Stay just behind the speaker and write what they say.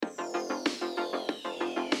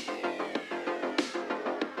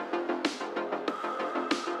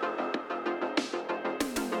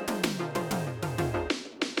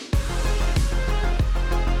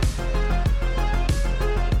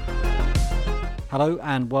Hello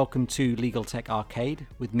and welcome to Legal Tech Arcade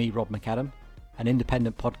with me, Rob McAdam, an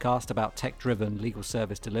independent podcast about tech-driven legal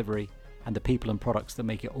service delivery and the people and products that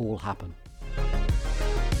make it all happen.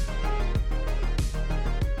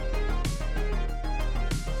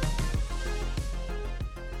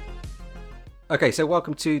 Okay, so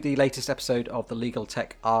welcome to the latest episode of the Legal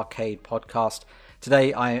Tech Arcade podcast.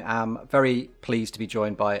 Today I am very pleased to be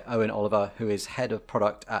joined by Owen Oliver, who is Head of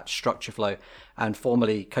Product at StructureFlow and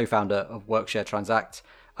formerly co-founder of Workshare Transact.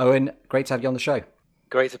 Owen, great to have you on the show.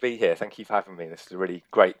 Great to be here. Thank you for having me. This is a really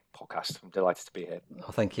great podcast. I'm delighted to be here.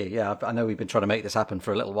 Oh, thank you. Yeah, I know we've been trying to make this happen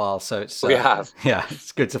for a little while, so it's we have. Yeah,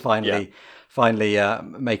 it's good to finally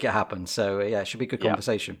make it happen. So yeah, it should be a good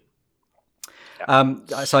conversation.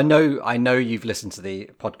 So I know you've listened to the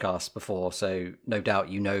podcast before, so no doubt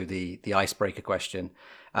you know the icebreaker question.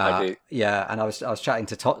 I do. Yeah, and I was chatting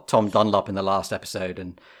to Tom Dunlop in the last episode,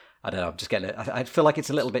 and I don't know, I'm just getting it. I feel like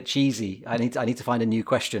it's a little bit cheesy. I need to find a new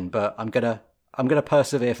question, but I'm gonna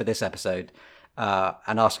persevere for this episode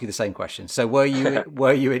and ask you the same question. So were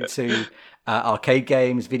you into arcade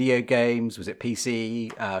games, video games? Was it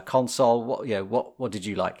PC, console? What did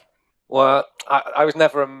you like? Well, I was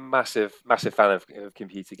never a massive fan of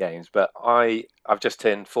computer games, but I've just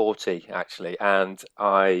turned 40 actually, and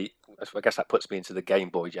I guess that puts me into the Game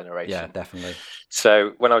Boy generation. Yeah, definitely.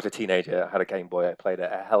 So when I was a teenager, I had a Game Boy. I played it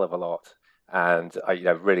a hell of a lot, and I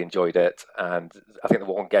really enjoyed it. And I think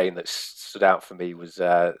the one game that stood out for me was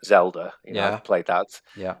Zelda. I played that.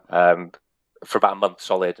 Yeah. For about a month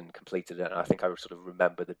solid and completed it. And I think I sort of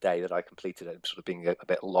remember the day that I completed it, sort of being a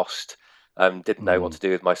bit lost. Didn't know what to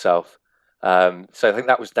do with myself. So I think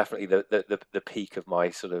that was definitely the peak of my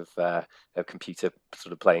sort of computer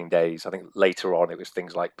sort of playing days. I think later on it was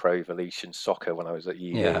things like Pro Evolution Soccer when I was at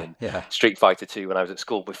uni, and Street Fighter 2 when I was at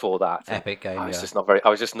school before that. Epic game. I was just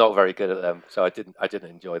not very good at them, so I didn't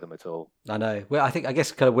enjoy them at all. I know. Well, I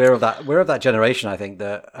guess kind of we're of that generation. I think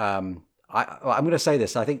that I'm going to say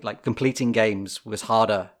this. I think like completing games was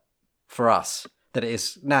harder for us than it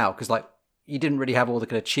is now, because like, you didn't really have all the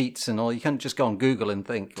kind of cheats and all. You couldn't just go on Google and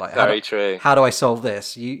think like, how do I solve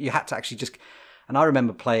this? You had to actually just. And I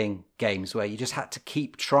remember playing games where you just had to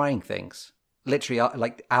keep trying things, literally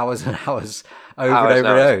like hours and hours over and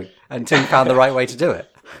over until you found the right way to do it.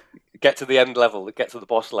 Get to the end level, get to the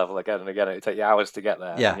boss level again and again. It'd take you hours to get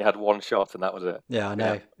there. Yeah, and you had one shot, and that was it. Yeah, I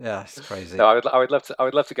know. Yeah, it's crazy. So I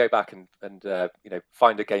would love to go back and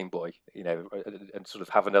find a Game Boy, and sort of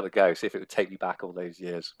have another go, see if it would take me back all those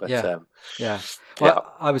years. But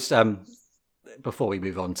Well, I was before we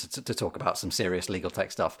move on to talk about some serious legal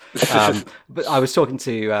tech stuff, but I was talking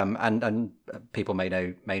to and people may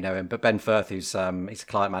know him, but Ben Firth, who's he's a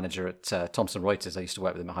client manager at Thomson Reuters. I used to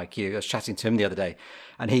work with him at HiQ. I was chatting to him the other day,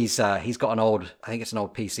 and he's got an old, I think it's an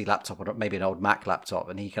old PC laptop or maybe an old Mac laptop,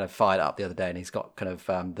 and he kind of fired it up the other day, and he's got kind of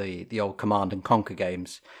the old Command and Conquer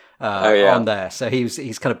games on there. So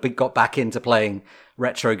he's kind of got back into playing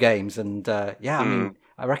retro games, and I mean,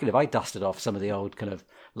 I reckon if I dusted off some of the old kind of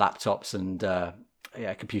laptops and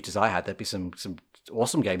computers I had, there'd be some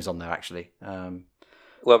awesome games on there actually.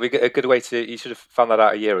 Well, it'd be a good way to. You should have found that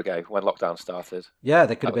out a year ago when lockdown started. Yeah,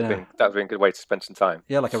 there could have been that would have been a good way to spend some time.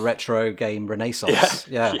 Yeah, like a retro game renaissance.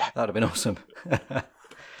 Yeah. That would have been awesome.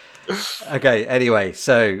 Okay, anyway,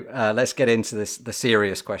 so let's get into the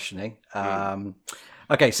serious questioning.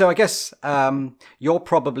 Okay, so I guess you're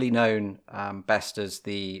probably known best as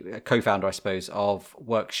the co-founder, I suppose, of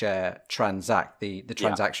Workshare Transact, the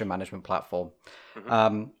transaction management platform.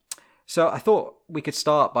 Mm-hmm. So I thought we could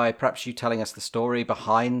start by perhaps you telling us the story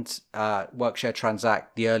behind Workshare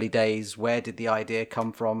Transact, the early days. Where did the idea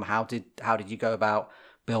come from? How did you go about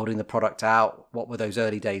building the product out? What were those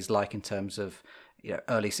early days like in terms of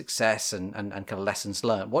early success and kind of lessons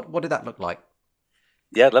learned? What did that look like?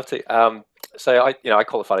 Yeah, I'd love to. So I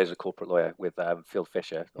qualified as a corporate lawyer with Field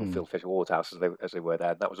Fisher or Field Fisher Waterhouse as they were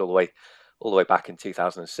there. And that was all the way back in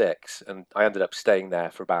 2006, and I ended up staying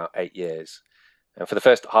there for about 8 years. And for the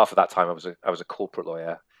first half of that time, I was a corporate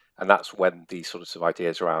lawyer, and that's when these sort of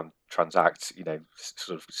ideas around Transact,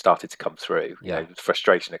 sort of started to come through.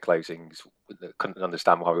 Frustration at closings, couldn't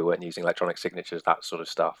understand why we weren't using electronic signatures, that sort of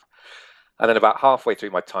stuff. And then about halfway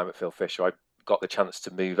through my time at Field Fisher, I got the chance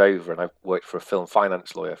to move over, and I worked for a film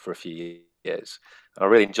finance lawyer for a few years, and I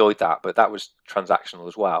really enjoyed that. But that was transactional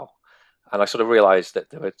as well. And I sort of realised that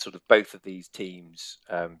there were sort of both of these teams,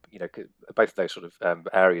 both of those sort of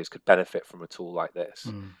areas could benefit from a tool like this.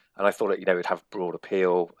 And I thought it would have broad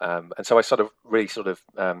appeal. And so I started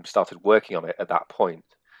started working on it at that point.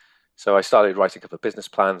 So I started writing a couple of business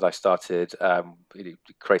plans. I started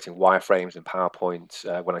creating wireframes in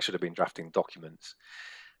PowerPoint when I should have been drafting documents.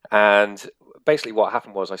 And basically what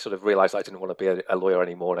happened was I sort of realized I didn't want to be a lawyer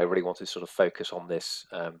anymore, and I really wanted to sort of focus on this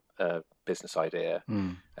business idea.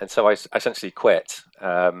 And so I essentially quit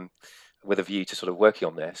with a view to sort of working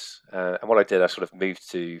on this. And what I did, I sort of moved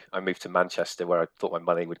to Manchester, where I thought my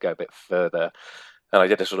money would go a bit further. And I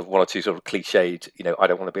did a sort of one or two sort of cliched, I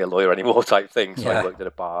don't want to be a lawyer anymore type thing. So I worked at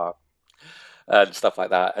a bar and stuff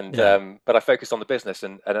like that. And but I focused on the business,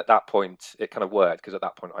 and at that point it kind of worked, because at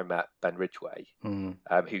that point I met Ben Ridgway,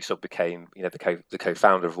 who sort of became the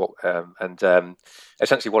co-founder of what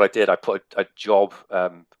essentially what I did, I put a job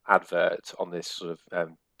advert on this sort of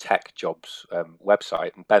tech jobs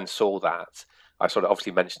website, and Ben saw that. I sort of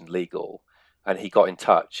obviously mentioned legal, and he got in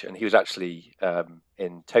touch, and he was actually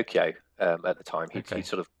in Tokyo at the time. He'd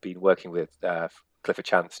sort of been working with Clifford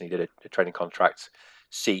Chance, and he did a training contract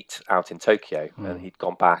seat out in Tokyo, and he'd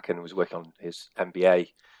gone back and was working on his MBA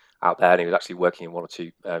out there, and he was actually working in one or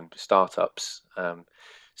two startups.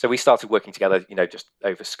 So we started working together, just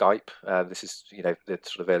over Skype. This is, the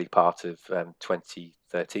sort of early part of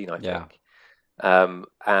 2013, I think.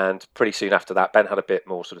 And pretty soon after that, Ben had a bit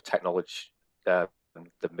more sort of technology than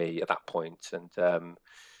me at that point,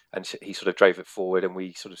 and he sort of drove it forward, and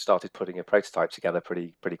we sort of started putting a prototype together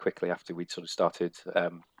pretty quickly after we'd sort of started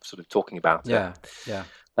sort of talking about it.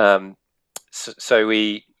 So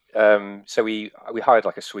we hired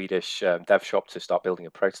like a Swedish dev shop to start building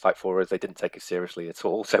a prototype for us. They didn't take us seriously at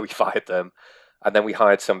all, so we fired them, and then we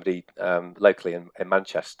hired somebody locally in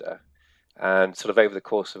Manchester, and sort of over the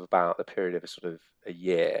course of about a period of sort of a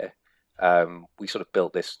year, we sort of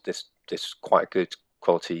built this quite a good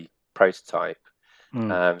quality prototype.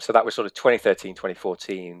 So that was sort of 2013,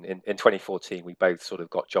 2014. In 2014, we both sort of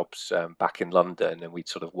got jobs back in London, and we'd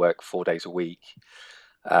sort of work 4 days a week.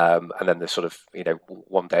 And then the sort of,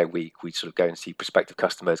 1 day a week, we'd sort of go and see prospective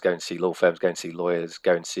customers, go and see law firms, go and see lawyers,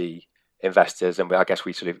 go and see investors. And I guess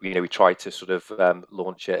we sort of, we tried to sort of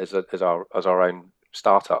launch it as our own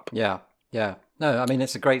startup. Yeah. No, I mean,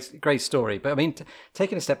 it's a great story. But I mean,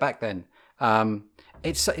 taking a step back then,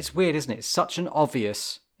 it's weird, isn't it? It's such an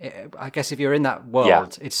obvious, I guess if you're in that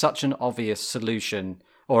world, it's such an obvious solution,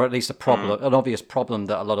 or at least a problem, an obvious problem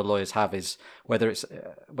that a lot of lawyers have is whether it's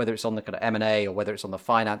on the kind of M&A or whether it's on the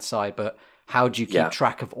finance side. But how do you keep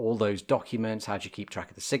track of all those documents? How do you keep track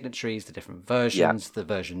of the signatories, the different versions, the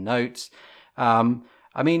version notes?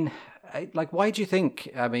 I mean, like, why do you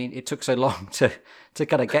think? I mean, it took so long to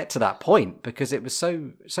kind of get to that point, because it was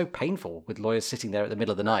so painful with lawyers sitting there at the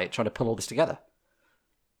middle of the night trying to pull all this together.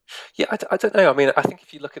 Yeah, I don't know. I mean, I think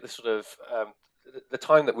if you look at the sort of the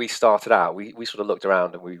time that we started out, we sort of looked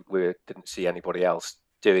around and we didn't see anybody else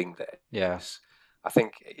doing this. Yes. I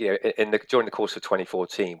think during the course of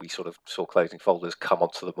 2014, we sort of saw Closing Folders come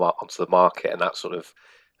onto the market, and that sort of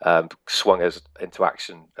swung us into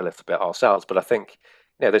action a little bit ourselves. But I think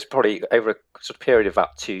there's probably over a sort of period of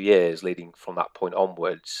about 2 years leading from that point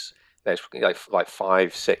onwards, there's like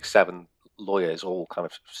 5, 6, 7 lawyers all kind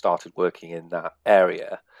of started working in that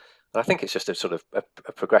area. And I think it's just a sort of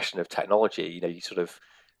a progression of technology. You sort of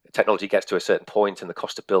technology gets to a certain point, and the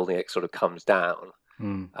cost of building it sort of comes down.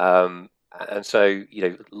 And so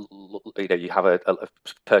you have a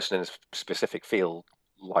person in a specific field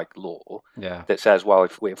like law that says, well,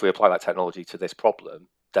 if we apply that technology to this problem,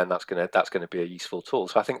 then that's gonna be a useful tool.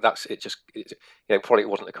 So I think probably it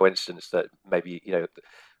wasn't a coincidence that maybe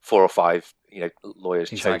 4 or 5 lawyers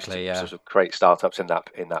chose to sort of create startups in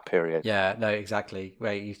that period. Yeah, no, exactly.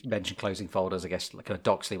 Where you mentioned Closing Folders, I guess, like kind of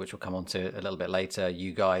Doxley, which we'll come on to a little bit later.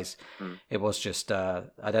 You guys, it was just I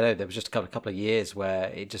don't know. There was just a couple of years where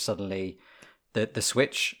it just suddenly the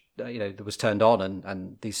switch that was turned on,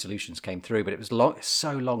 and these solutions came through. But it was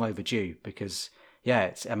so long overdue, because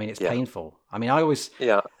it's painful. I mean, I was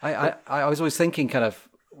always thinking kind of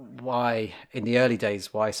why in the early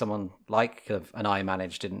days why someone like kind of an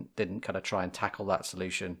iManage didn't kind of try and tackle that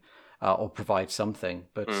solution or provide something.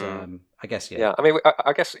 But I guess I mean,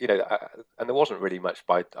 I guess and there wasn't really much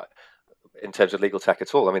in terms of legal tech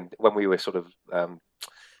at all. I mean, when we were sort of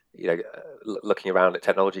looking around at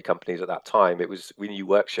technology companies at that time, we knew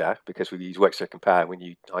Workshare because we used Workshare Compare, and we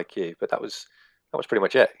knew IQ, but that was pretty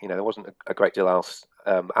much it. There wasn't a great deal else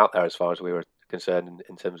out there as far as we were concerned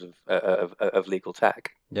in terms of legal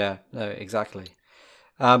tech. Yeah, no, exactly.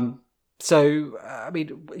 So, I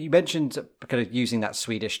mean, you mentioned kind of using that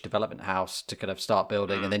Swedish development house to kind of start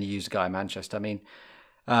building, and then you used a guy in Manchester. I mean,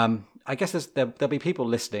 I guess there'll be people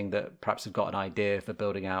listening that perhaps have got an idea for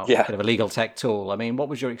building out kind of a legal tech tool. I mean, what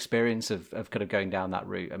was your experience of kind of going down that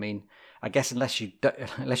route? I mean, I guess unless you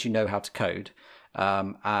know how to code,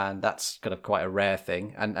 and that's kind of quite a rare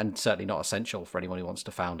thing, and certainly not essential for anyone who wants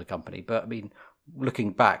to found a company. But I mean,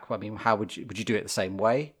 looking back, I mean, how would you do it the same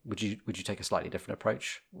way? Would you take a slightly different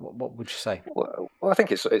approach? What would you say? Well, I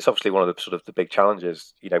think it's obviously one of the sort of the big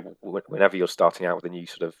challenges. Whenever you're starting out with a new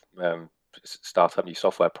sort of startup, new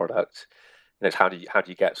software product, it's how do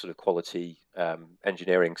you get sort of quality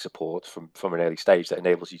engineering support from an early stage that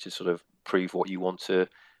enables you to sort of prove what you want to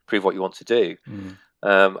do.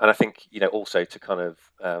 And I think also to kind of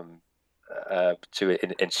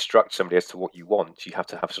instruct somebody as to what you want, you have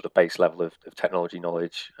to have sort of base level of technology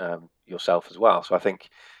knowledge yourself as well. So I think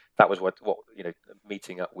that was what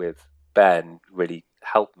meeting up with Ben really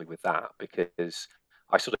helped me with that, because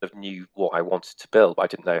I sort of knew what I wanted to build, but I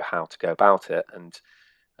didn't know how to go about it. And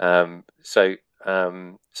so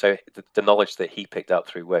the knowledge that he picked up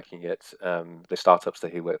through working at the startups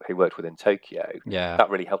that he worked with in Tokyo, that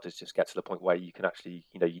really helped us just get to the point where you can actually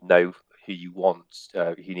who you want,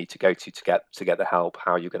 who you need to go to get the help,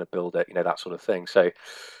 how you're going to build it, that sort of thing. So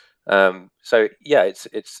yeah, it's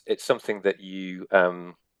something that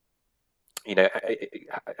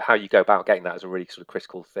how you go about getting that is a really sort of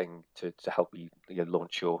critical thing to help you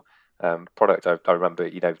launch your product. I remember,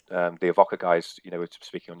 the Avoca guys, were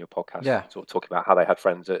speaking on your podcast, sort of talking about how they had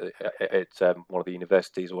friends at one of the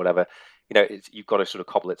universities or whatever. You've got to sort of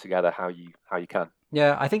cobble it together how you can.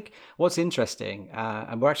 Yeah, I think what's interesting,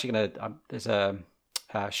 and we're actually going to there's a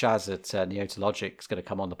Shaz at Neotologic is going to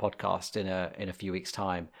come on the podcast in a few weeks'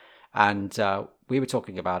 time, and we were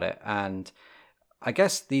talking about it, and I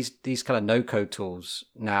guess these kind of no-code tools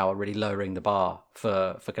now are really lowering the bar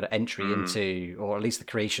for kind of entry into, or at least the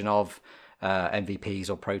creation of MVPs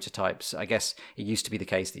or prototypes. I guess it used to be the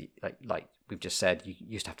case that, like we've just said, you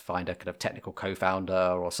used to have to find a kind of technical co-founder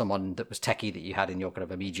or someone that was techie that you had in your kind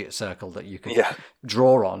of immediate circle that you could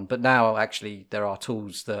draw on. But now actually there are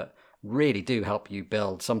tools that really do help you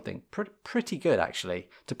build something pretty good, actually,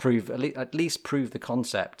 to prove at least prove the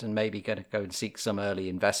concept, and maybe going to go and seek some early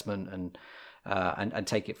investment and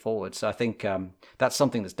take it forward. So I think that's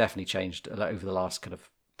something that's definitely changed over the last kind of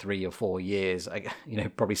 3 or 4 years.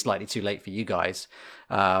 Probably slightly too late for you guys,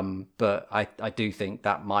 but I do think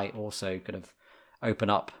that might also kind of open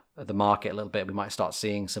up the market a little bit. We might start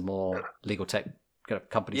seeing some more legal tech kind of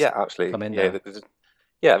companies absolutely come in there.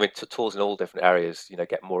 Yeah, I mean, tools in all different areas,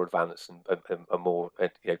 get more advanced and more.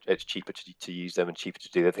 It's cheaper to use them and cheaper to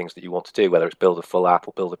do the things that you want to do, whether it's build a full app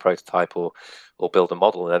or build a prototype or build a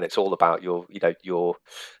model. And then it's all about your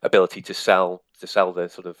ability to sell the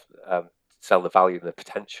sort of sell the value and the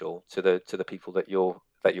potential to the people that you're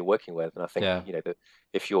working with. And I think that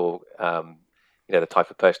if you're the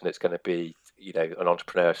type of person that's going to be an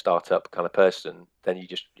entrepreneur, startup kind of person, then you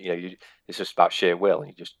just it's just about sheer will, and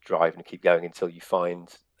you just drive and keep going until you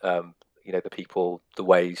find the people, the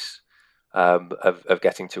ways of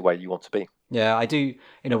getting to where you want to be. Yeah, I do.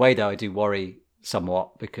 In a way, though, I do worry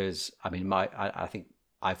somewhat, because I mean, I think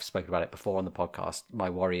I've spoken about it before on the podcast.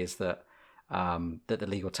 My worry is that that the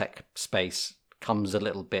legal tech space comes a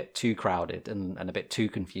little bit too crowded and a bit too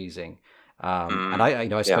confusing. And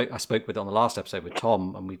I spoke with on the last episode with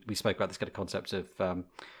Tom, and we spoke about this kind of concept of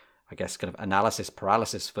I guess kind of analysis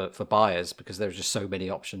paralysis for buyers, because there's just so many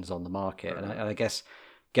options on the market. And I guess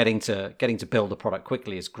getting to build a product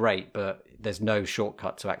quickly is great, but there's no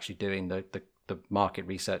shortcut to actually doing the market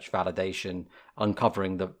research, validation,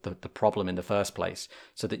 uncovering the problem in the first place,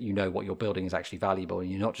 so that what you're building is actually valuable, and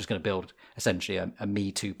you're not just going to build essentially a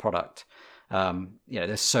Me Too product.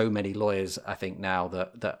 There's so many lawyers, I think, now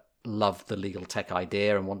that love the legal tech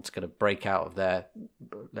idea and want to kind of break out of their,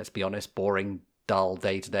 let's be honest, boring, dull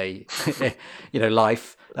day-to-day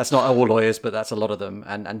life. That's not all lawyers, but that's a lot of them,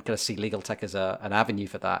 and kind of see legal tech as an avenue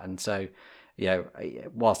for that. And so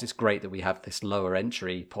whilst it's great that we have this lower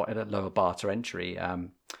bar to entry,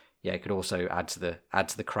 it could also add to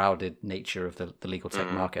the crowded nature of the legal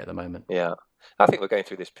tech market at the moment. Yeah, I think we're going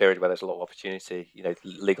through this period where there's a lot of opportunity.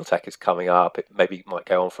 Legal tech is coming up. It maybe might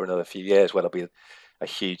go on for another few years, where there'll be a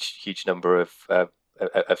huge number of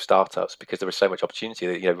startups, because there is so much opportunity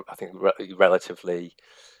that I think relatively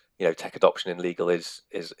tech adoption in legal is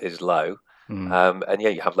low. And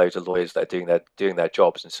you have loads of lawyers that are doing their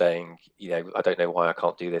jobs and saying, I don't know why I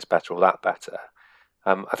can't do this better or that better.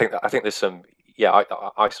 I think there's some,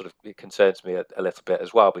 I sort of, it concerns me a little bit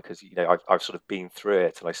as well, because I've sort of been through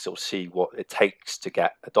it, and I still see what it takes to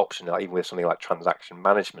get adoption, like even with something like transaction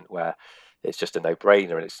management, where it's just a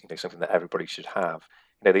no-brainer, and it's something that everybody should have.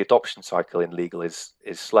 The adoption cycle in legal is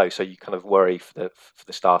slow, so you kind of worry for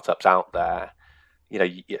the startups out there.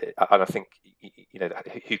 And I think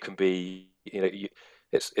who can be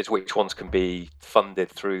it's which ones can be funded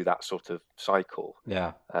through that sort of cycle.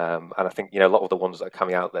 Yeah. And I think, a lot of the ones that are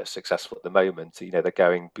coming out that are successful at the moment, they're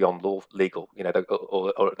going beyond legal,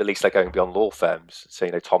 or at least they're going beyond law firms. So,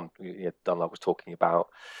 Tom Dunlop was talking about,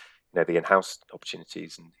 the in-house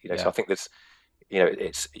opportunities, and so I think there's,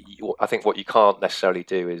 I think what you can't necessarily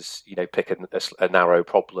do is, pick a narrow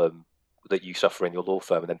problem that you suffer in your law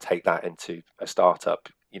firm and then take that into a startup.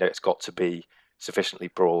 It's got to be sufficiently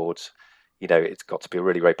broad. It's got to be a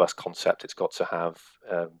really robust concept. It's got to have,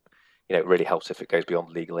 it really helps if it goes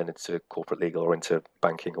beyond legal and into corporate legal or into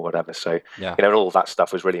banking or whatever. So, Yeah. And all of that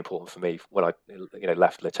stuff was really important for me when I,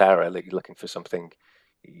 left Litera, looking for something,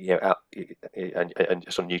 and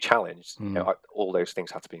some new challenge. All those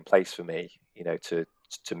things had to be in place for me, to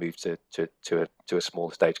move to a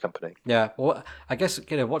smaller stage company. Yeah. Well, I guess,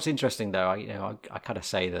 what's interesting though, I kind of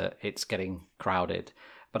say that it's getting crowded,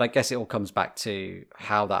 but I guess it all comes back to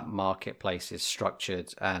how that marketplace is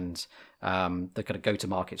structured and the kind of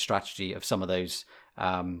go-to-market strategy of some of those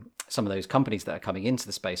companies that are coming into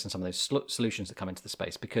the space and some of those solutions that come into the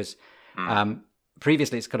space. Because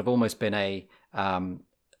previously, it's kind of almost been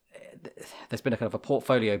there's been a kind of a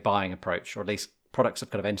portfolio buying approach, or at least products have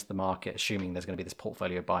kind of entered the market assuming there's going to be this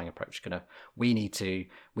portfolio buying approach. We need to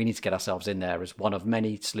get ourselves in there as one of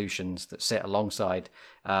many solutions that sit alongside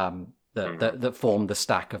that form the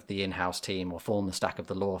stack of the in-house team or form the stack of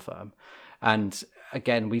the law firm. And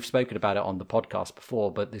again, we've spoken about it on the podcast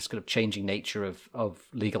before, but this kind of changing nature of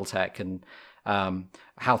legal tech and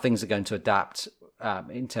how things are going to adapt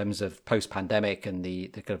in terms of post-pandemic and the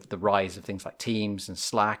kind of the rise of things like Teams and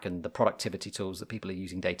Slack and the productivity tools that people are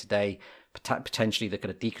using day to day, potentially the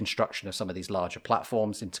kind of deconstruction of some of these larger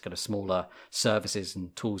platforms into kind of smaller services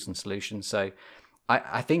and tools and solutions. So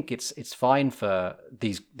I think it's fine for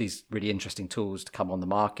these really interesting tools to come on the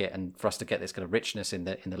market and for us to get this kind of richness in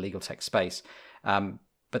the legal tech space.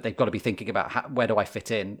 But they've got to be thinking about where do I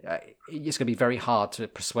fit in. It's going to be very hard to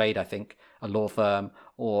persuade, I think, a law firm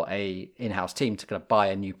or a in-house team to kind of buy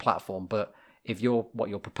a new platform. But if what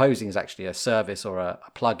you're proposing is actually a service or a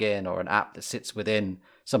plugin or an app that sits within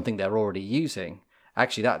something they're already using,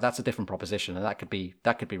 actually that's a different proposition, and that could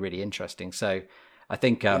be really interesting. So I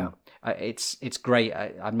think it's great.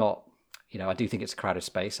 I'm not, I do think it's a crowded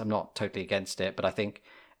space. I'm not totally against it, but I think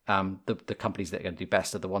the companies that are going to do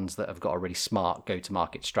best are the ones that have got a really smart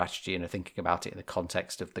go-to-market strategy and are thinking about it in the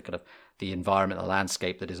context of the kind of the environmental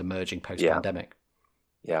landscape that is emerging post-pandemic.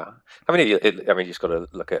 Yeah. I mean, you just got to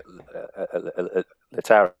look at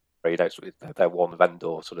Litera. They're one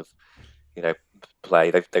vendor sort of,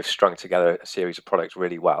 play. They've strung together a series of products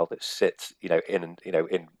really well that sit, in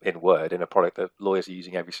Word, in a product that lawyers are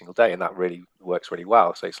using every single day, and that really works really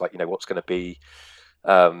well. So it's like, what's going to be,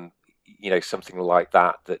 something like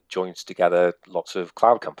that joins together lots of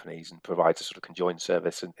cloud companies and provides a sort of conjoined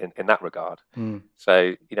service in that regard.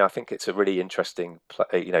 So, I think it's a really interesting,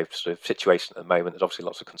 sort of situation at the moment. There's obviously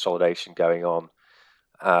lots of consolidation going on.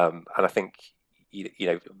 And I think,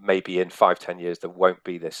 maybe in 5-10 years, there won't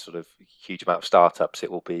be this sort of huge amount of startups.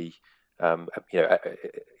 It will be,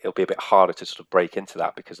 it'll be a bit harder to sort of break into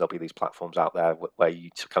that because there'll be these platforms out there where you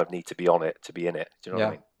kind of need to be on it to be in it. Do you know what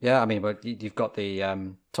I mean? Yeah, I mean, but you've got the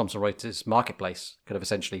Thomson Reuters marketplace kind of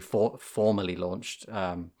essentially formally launched.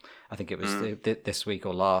 I think it was this week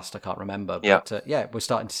or last. I can't remember. But we're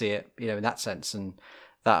starting to see it, in that sense, and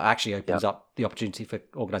that actually opens up the opportunity for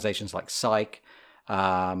organisations like Psych.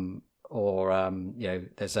 Or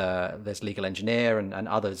there's Legal Engineer and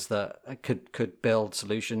others that could build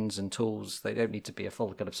solutions and tools. They don't need to be a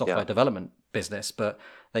full kind of software development business, but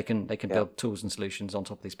they can build tools and solutions on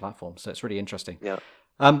top of these platforms. So it's really interesting.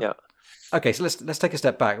 Okay, so let's take a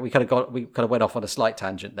step back. We kind of went off on a slight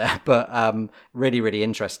tangent there, but really, really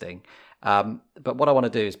interesting. But what I want to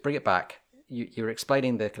do is bring it back. You were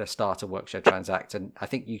explaining the kind of start of Workshare Transact, and I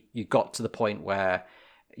think you got to the point where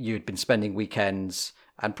you'd been spending weekends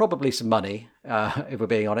and probably some money, if we're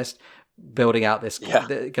being honest, building out this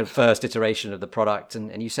the kind of first iteration of the product.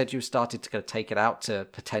 And you said you started to kind of take it out to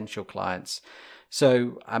potential clients.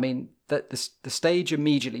 So, I mean, the stage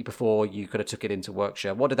immediately before you kind of took it into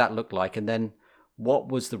Workshare, what did that look like? And then what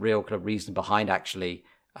was the real kind of reason behind actually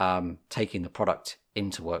taking the product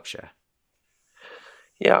into Workshare?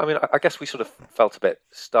 Yeah, I mean, I guess we sort of felt a bit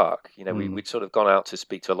stuck. We'd sort of gone out to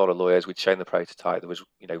speak to a lot of lawyers. We'd shown the prototype. There was,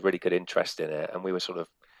 really good interest in it, and we were sort of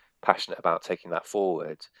passionate about taking that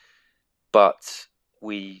forward. But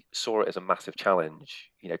we saw it as a massive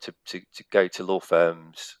challenge, to go to law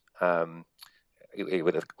firms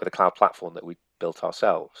with a cloud platform that we built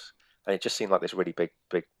ourselves, and it just seemed like this really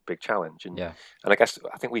big challenge. And I guess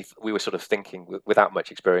I think we were sort of thinking without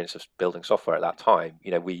much experience of building software at that time.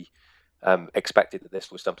 expected that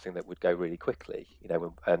this was something that would go really quickly,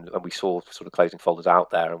 and we saw sort of closing folders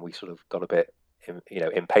out there, and we sort of got a bit,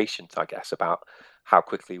 impatient, I guess, about how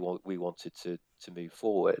quickly we wanted to move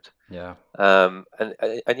forward. Yeah. And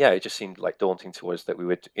yeah, it just seemed like daunting to us that we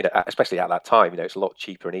would, especially at that time, it's a lot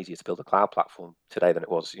cheaper and easier to build a cloud platform today than it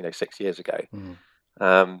was, 6 years ago.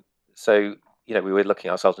 So, we were looking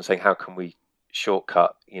at ourselves and saying, how can we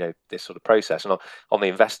shortcut, this sort of process? And on the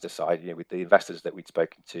investor side, with the investors that we'd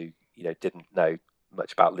spoken to, didn't know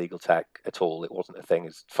much about legal tech at all. It wasn't a thing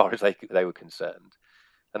as far as they were concerned.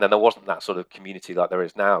 And then there wasn't that sort of community like there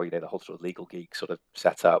is now, the whole sort of legal geek sort of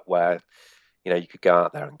setup where, you could go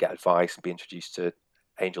out there and get advice and be introduced to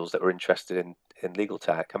angels that were interested in legal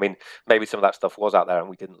tech. I mean, maybe some of that stuff was out there and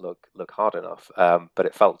we didn't look hard enough, but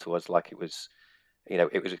it felt to us like it was,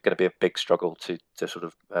 it was going to be a big struggle to sort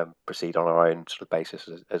of proceed on our own sort of basis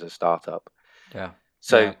as a startup. Yeah.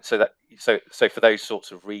 So for those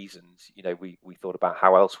sorts of reasons, we thought about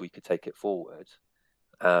how else we could take it forward.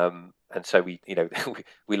 And so we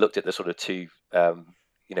looked at the sort of two,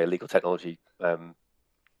 legal technology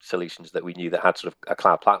solutions that we knew that had sort of a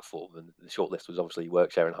cloud platform, and the shortlist was obviously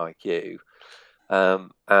Workshare and HighQ.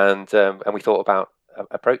 And we thought about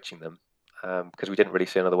approaching them because we didn't really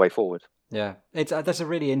see another way forward. Yeah, that's a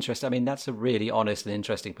really interesting. I mean, that's a really honest and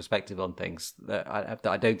interesting perspective on things that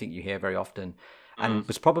I don't think you hear very often, and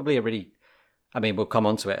was probably a really. I mean, we'll come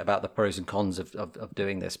on to it about the pros and cons of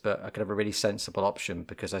doing this, but I could have a really sensible option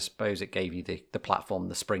because I suppose it gave you the platform,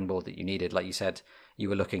 the springboard that you needed. Like you said, you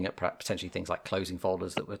were looking at potentially things like closing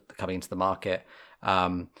folders that were coming into the market.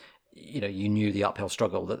 You knew the uphill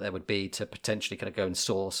struggle that there would be to potentially kind of go and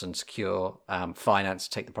source and secure finance,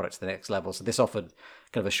 take the product to the next level. So this offered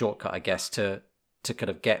kind of a shortcut, I guess, to kind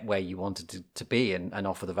of get where you wanted to be and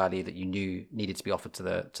offer the value that you knew needed to be offered to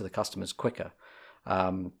the customers quicker.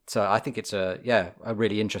 So I think it's a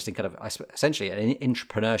really interesting kind of essentially an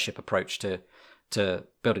entrepreneurship approach to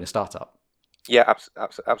building a startup. Yeah,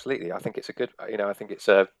 absolutely. I think it's a good. I think it's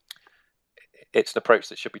an approach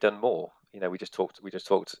that should be done more. We just talked.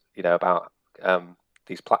 About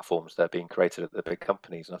these platforms that are being created at the big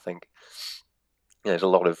companies, and I think there's a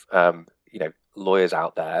lot of lawyers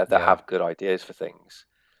out there that have good ideas for things,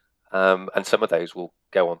 and some of those will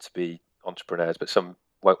go on to be entrepreneurs, but some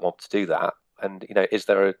won't want to do that. And is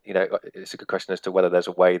there it's a good question as to whether there's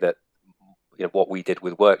a way that what we did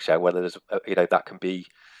with Workshare, whether there's that can be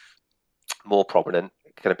more prominent,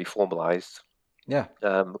 can it be formalized? Yeah.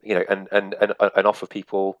 And offer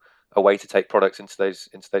people a way to take products into those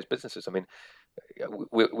businesses. I mean,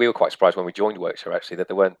 we were quite surprised when we joined Workshare actually that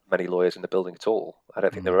there weren't many lawyers in the building at all. I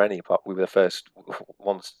don't think there were any, but we were the first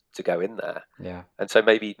ones to go in there. Yeah. And so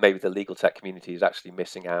maybe the legal tech community is actually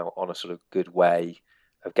missing out on a sort of good way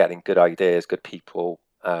of getting good ideas, good people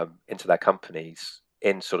into their companies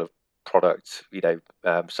in sort of product,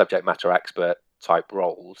 subject matter expert type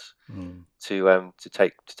roles to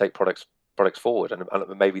take products forward, and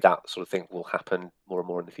maybe that sort of thing will happen more and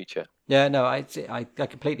more in the future. Yeah, no, I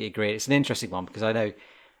completely agree. It's an interesting one because I know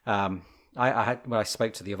I had when I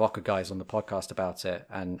spoke to the Avoca guys on the podcast about it,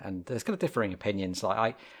 and there's kind of differing opinions.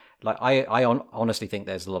 I honestly think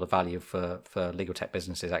there's a lot of value for legal tech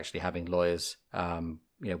businesses actually having lawyers,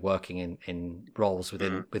 working in roles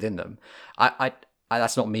within them. I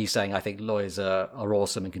that's not me saying I think lawyers are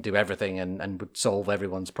awesome and can do everything and would solve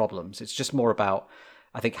everyone's problems. It's just more about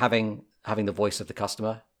I think having the voice of the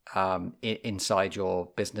customer inside your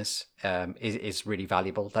business is really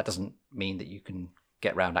valuable. That doesn't mean that you can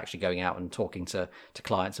get around actually going out and talking to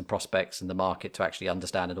clients and prospects in the market to actually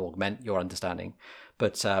understand and augment your understanding.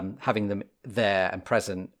 But having them there and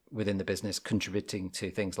present within the business, contributing to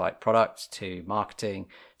things like products, to marketing,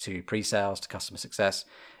 to pre-sales, to customer success,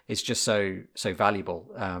 is just so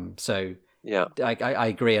valuable. So yeah, I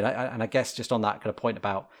agree, and I guess just on that kind of point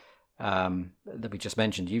about that we just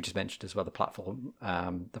mentioned, you just mentioned as well the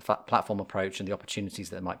platform approach and the opportunities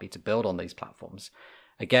that there might be to build on these platforms.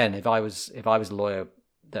 Again, if I was a lawyer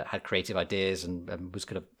that had creative ideas and was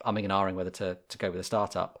kind of umming and ahhing whether to go with a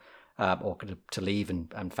startup or to leave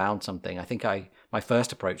and found something, I think my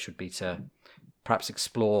first approach would be to perhaps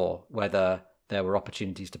explore whether there were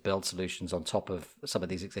opportunities to build solutions on top of some of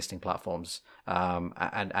these existing platforms,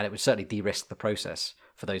 and it would certainly de-risk the process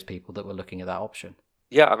for those people that were looking at that option.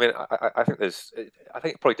 Yeah, I mean, I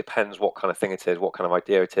think it probably depends what kind of thing it is, what kind of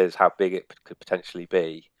idea it is, how big it could potentially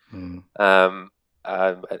be. In some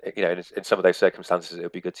of those circumstances, it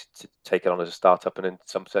would be good to take it on as a startup, and in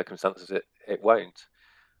some circumstances, it won't.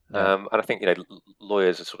 Yeah. And I think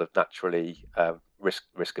lawyers are sort of naturally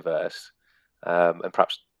risk averse, and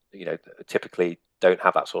perhaps typically don't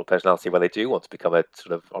have that sort of personality where they do want to become a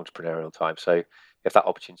sort of entrepreneurial type. So if that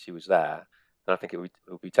opportunity was there, then I think it would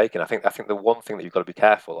be taken. I think the one thing that you've got to be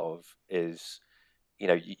careful of is,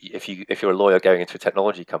 if you're a lawyer going into a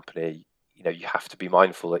technology company, you have to be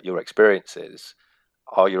mindful that your experiences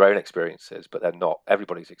are your own experiences, but they're not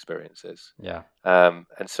everybody's experiences. Yeah.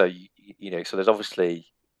 And so so there's obviously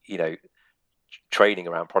training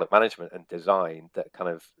around product management and design that kind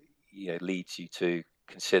of leads you to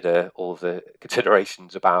consider all the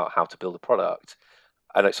considerations about how to build a product,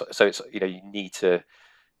 and it's you need to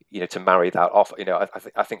to marry that off.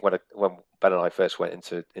 I think when Ben and I first went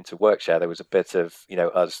into Workshare, there was a bit of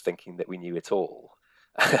us thinking that we knew it all.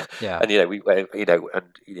 Yeah. And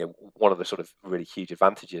one of the sort of really huge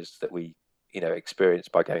advantages that we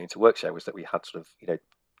experienced by going into Workshare was that we had sort of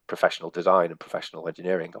professional design and professional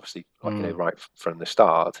engineering, obviously, right from the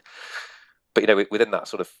start. But within that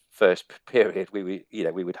sort of first period, we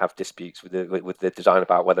would have disputes with the design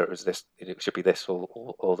about whether it was this, it should be this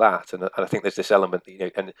or that. And I think there's this element,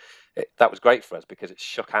 and that was great for us because it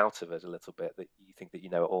shook out of us a little bit that you think that you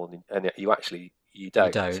know it all, and you actually don't.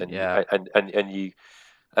 You don't, and yeah. and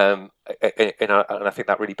I think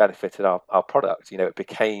that really benefited our product. It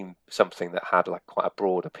became something that had like quite a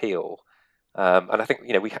broad appeal. And I think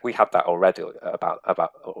we had that already about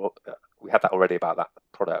that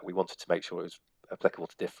product. We wanted to make sure it was applicable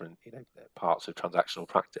to different parts of transactional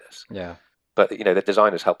practice. Yeah. But the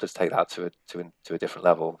designers helped us take that to a different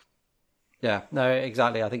level. Yeah. No,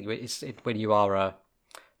 exactly. I think when you are a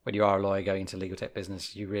lawyer going into legal tech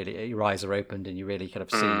business, your eyes are opened and you really kind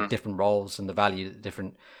of see different roles and the value that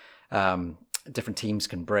different teams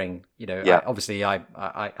can bring. Obviously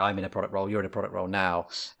I'm in a product role, you're in a product role now.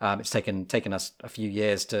 It's taken us a few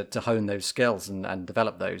years to hone those skills and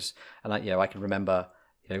develop those. And I can remember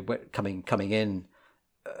coming in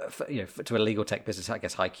to a legal tech business, I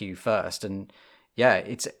guess HighQ first, and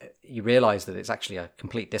you realize that it's actually a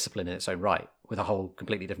complete discipline in its own right, with a whole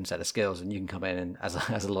completely different set of skills, and you can come in and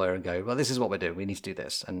as a lawyer and go, well, this is what we're doing, we need to do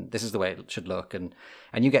this, and this is the way it should look, and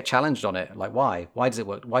you get challenged on it, like why does it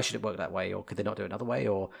work, why should it work that way, or could they not do it another way,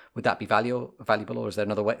 or would that be valuable, or is there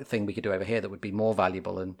another thing we could do over here that would be more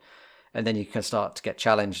valuable, and then you can start to get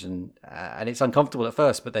challenged, and it's uncomfortable at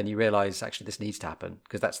first, but then you realize actually this needs to happen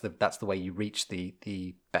because that's the way you reach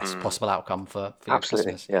the best possible outcome for your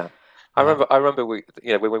customers. Yeah. I remember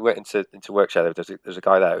when we went into Workshare, there's a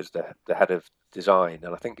guy there who was the head of design,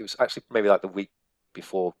 and I think it was actually maybe like the week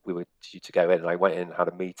before we were due to go in, and I went in and had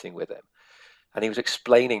a meeting with him, and he was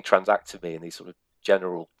explaining Transact to me in these sort of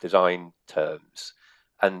general design terms,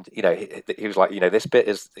 and he was like, this bit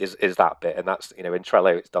is that bit, and that's in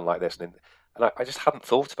Trello it's done like this, and I just hadn't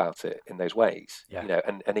thought about it in those ways,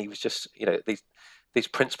 and he was just these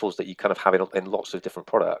principles that you kind of have in lots of different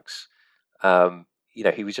products.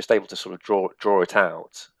 He was just able to sort of draw it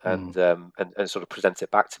out and sort of present it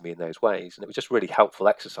back to me in those ways, and it was just really helpful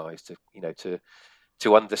exercise to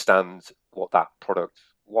understand what that product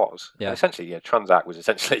was. Yeah. And essentially, Transact was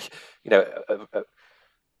essentially,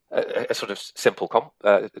 a sort of simple concept.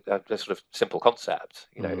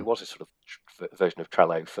 It was a sort of version of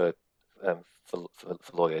Trello for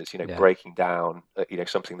lawyers. Breaking down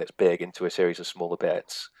something that's big into a series of smaller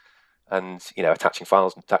bits, and attaching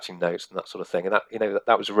files and attaching notes and that sort of thing. And that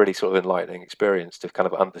that was a really sort of enlightening experience to kind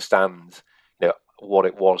of understand what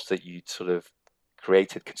it was that you'd sort of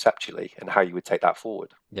created conceptually and how you would take that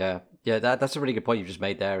forward. That's a really good point you've just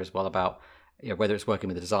made there as well about whether it's working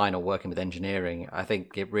with the design or working with engineering. I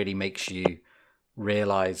think it really makes you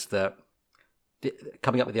realize that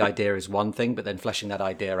coming up with the idea is one thing, but then fleshing that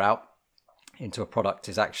idea out into a product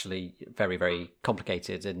is actually very, very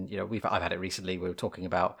complicated. And I've had it recently. We were talking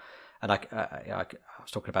about, and I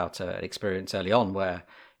was talking about an experience early on where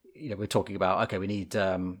we're talking about, okay, we need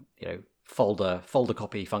folder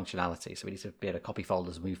copy functionality, so we need to be able to copy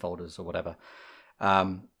folders, move folders, or whatever.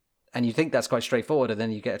 And you think that's quite straightforward, and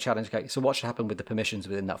then you get a challenge. Okay, so what should happen with the permissions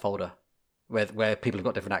within that folder, where people have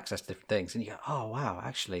got different access to different things? And you go, oh wow,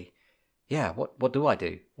 actually, yeah. What do I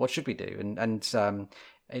do? What should we do? And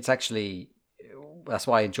it's actually, that's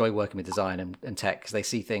why I enjoy working with design and tech, because they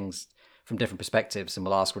see things from different perspectives and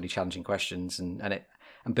will ask really challenging questions. And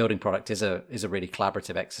building product is a really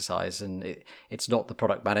collaborative exercise, and it's not the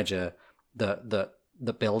product manager that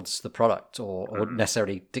builds the product or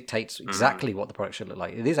necessarily dictates exactly what the product should look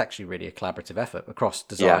like. It is actually really a collaborative effort across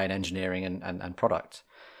design, engineering, and product.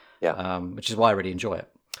 Which is why I really enjoy it.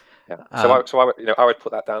 So I would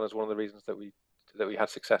put that down as one of the reasons that we had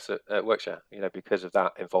success at Workshare. Because of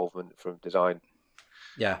that involvement from design.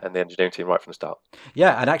 And the engineering team right from the start.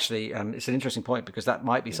 Yeah, and actually, it's an interesting point, because that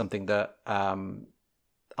might be something that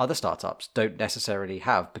other startups don't necessarily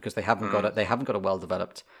have, because they haven't got a well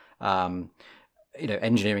developed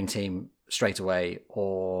engineering team straight away,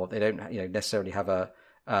 or they don't necessarily have a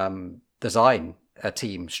design a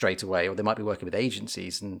team straight away, or they might be working with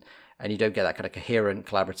agencies, and you don't get that kind of coherent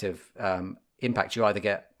collaborative impact. You either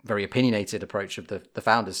get very opinionated approach of the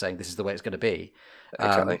founders saying this is the way it's going to be,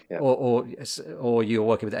 Exactly. Yeah. or you're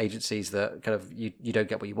working with agencies that kind of you don't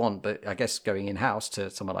get what you want. But I guess going in house to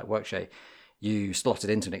someone like Workshare, you slotted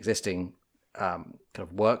into an existing kind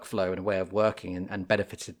of workflow and a way of working, and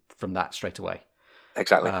benefited from that straight away.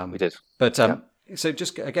 Exactly, we did. But so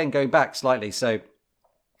just again going back slightly, so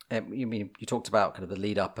you talked about kind of the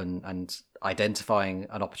lead up and identifying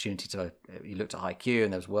an opportunity to, you looked at HiQ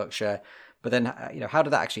and there was Workshare, but then how did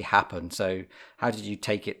that actually happen? So how did you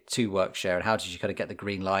take it to Workshare, and how did you kind of get the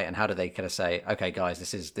green light, and how did they kind of say, okay guys,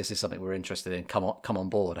 this is something we're interested in, come on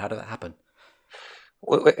board? How did that happen?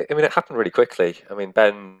 Well, I mean, it happened really quickly. I mean,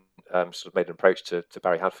 Ben sort of made an approach to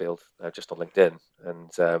Barry Hadfield just on LinkedIn, and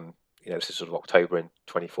this is sort of October in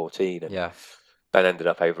 2014, and Ben ended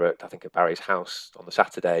up over at Barry's house on the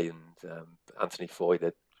Saturday, and Anthony Foy,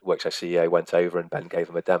 the Workshare CEO, went over, and Ben gave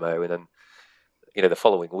him a demo, and then the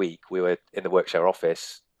following week we were in the Workshare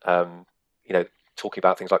office, talking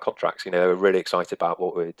about things like contracts. They were really excited about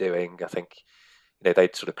what we were doing. I think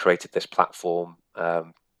they'd sort of created this platform.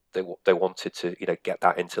 They wanted to get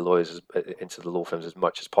that into into the law firms as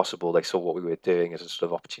much as possible. They saw what we were doing as a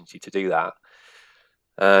sort of opportunity to do that,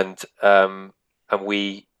 and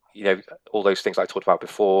we all those things I talked about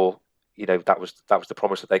before. That was the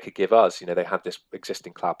promise that they could give us. They had this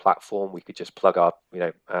existing cloud platform. We could just plug our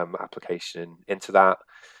application into that,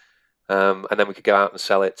 and then we could go out and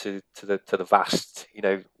sell it to the vast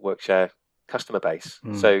Workshare customer base.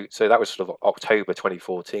 So that was sort of October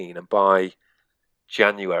 2014, and by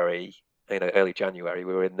January, early January,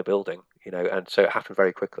 we were in the building, and so it happened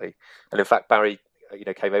very quickly. And in fact, Barry,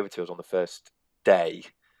 came over to us on the first day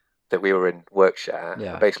that we were in Workshare,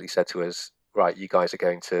 and basically said to us, right, you guys are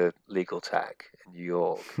going to Legal Tech in New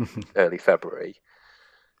York, early February.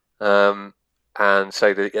 And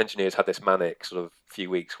so the engineers had this manic sort of few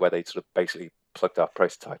weeks where they sort of basically plugged our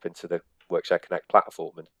prototype into the Workshare Connect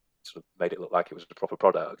platform and sort of made it look like it was a proper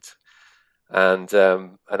product. And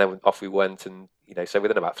then off we went, and so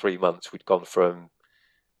within about 3 months, we'd gone from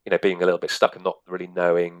being a little bit stuck and not really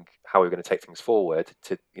knowing how we were going to take things forward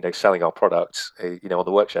to selling our products on the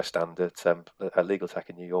Workshare stand at Legal Tech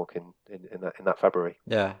in New York in that February.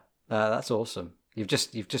 Yeah, that's awesome. You've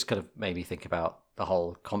just kind of made me think about the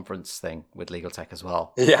whole conference thing with Legal Tech as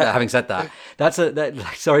well. Yeah. Having said that,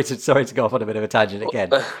 sorry to go off on a bit of a tangent again,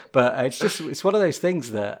 but it's one of those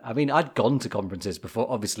things that, I mean, I'd gone to conferences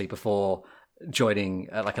before joining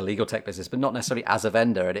like a legal tech business, but not necessarily as a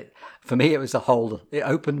vendor. And for me, it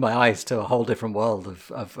opened my eyes to a whole different world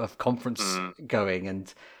of conference going,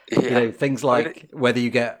 and things like whether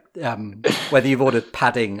you get whether you've ordered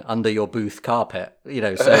padding under your booth carpet,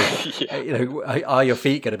 so are your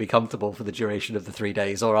feet going to be comfortable for the duration of the 3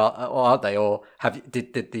 days, or aren't they, or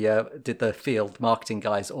did the field marketing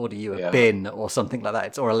guys order you a bin or something like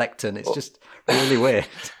that, or a lectern? It's just really weird.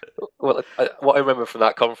 Well, what I remember from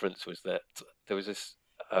that conference was that there was this,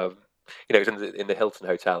 it was in the Hilton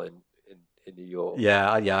Hotel in New York.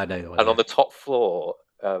 Yeah, I know the one. And on the top floor,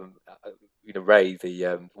 Ray,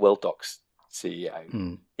 the World Docs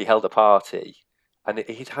CEO, he held a party, and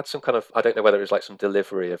he'd had some kind of, I don't know whether it was like some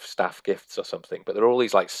delivery of staff gifts or something, but there were all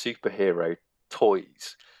these like superhero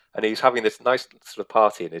toys. And he was having this nice sort of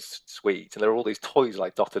party in his suite, and there were all these toys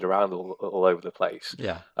like dotted around all over the place.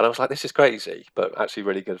 Yeah. And I was like, this is crazy, but actually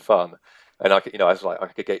really good fun. And I was like, I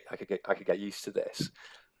could get used to this.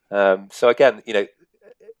 So again, it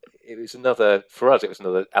was another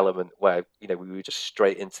element where we were just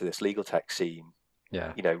straight into this legal tech scene.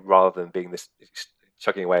 Yeah. Rather than being this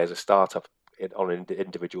chugging away as a startup on an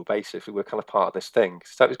individual basis, we were kind of part of this thing.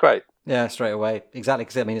 So it was great. Yeah, straight away, exactly.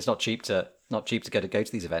 Because I mean, it's not cheap to go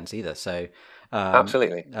to these events either. So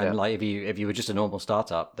absolutely, and like if you were just a normal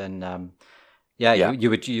startup, then you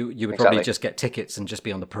would probably just get tickets and just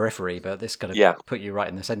be on the periphery. But this kind of put you right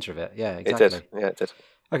in the center of it. Yeah, exactly. It did.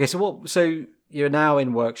 Okay, so you're now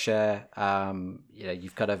in Workshare.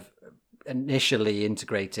 You've kind of initially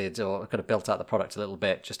integrated or kind of built out the product a little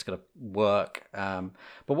bit just to kind of work.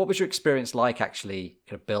 But what was your experience like actually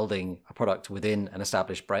kind of building a product within an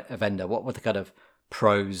established vendor? What were the kind of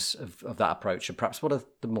pros of that approach, and perhaps what are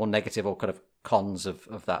the more negative or kind of cons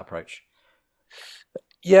of that approach?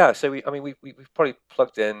 Yeah, so we've probably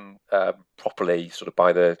plugged in properly sort of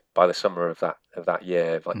by the summer of that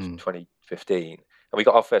year, like 2015. And we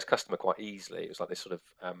got our first customer quite easily. It was like this sort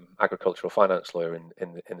of agricultural finance lawyer in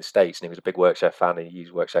the States, and he was a big Workshare fan. And he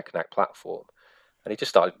used Workshare Connect platform, and he just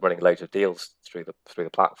started running loads of deals through the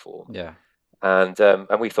platform. Yeah. And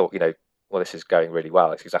we thought, well, this is going really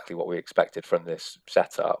well. It's exactly what we expected from this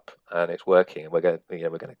setup, and it's working. And we're going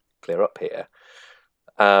to clear up here.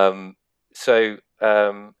 As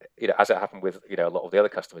it happened with a lot of the other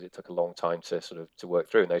customers, it took a long time to work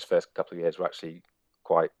through, and those first couple of years were actually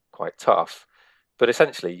quite tough. But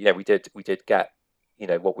essentially, we did get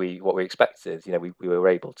what we expected. We were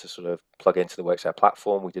able to sort of plug into the Workshare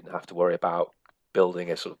platform. We didn't have to worry about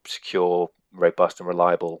building a sort of secure, robust, and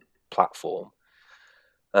reliable platform.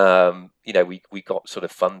 We got sort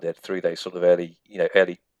of funded through those sort of early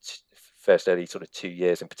sort of 2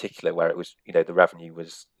 years in particular, where it was the revenue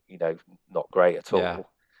was not great at all.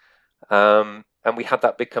 And we had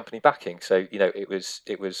that big company backing, so it was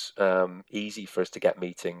easy for us to get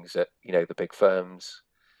meetings at the big firms,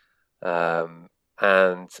 and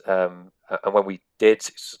when we did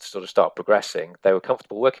sort of start progressing, they were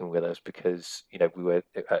comfortable working with us because we were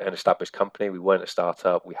an established company. We weren't a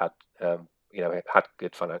startup. We had had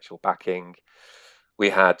good financial backing. We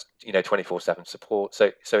had 24/7 support,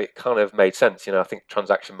 so it kind of made sense. I think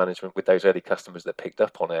transaction management with those early customers that picked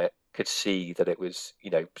up on it could see that it was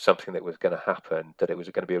something that was going to happen, that it was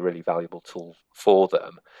going to be a really valuable tool for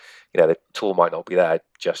them. The tool might not be there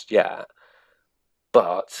just yet,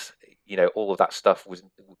 but all of that stuff was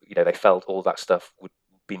they felt all of that stuff would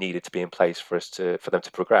be needed to be in place for them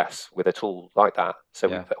to progress with a tool like that.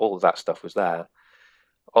 So all of that stuff was there.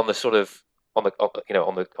 On the sort of on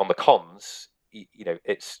the cons,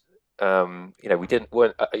 it's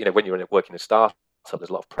weren't when you're working in a startup, there's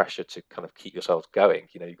a lot of pressure to kind of keep yourselves going.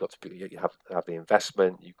 You've got to you have the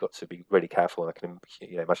investment. You've got to be really careful, and I can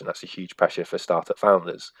imagine that's a huge pressure for startup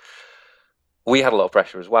founders. We had a lot of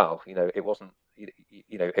pressure as well. It wasn't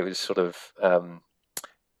it was sort of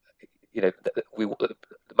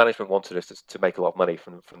the management wanted us to make a lot of money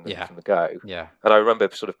from the go. Yeah. And I remember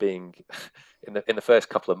sort of being in the first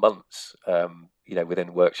couple of months, within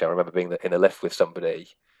Workshare, I remember being in a lift with somebody,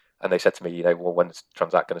 and they said to me, well, when's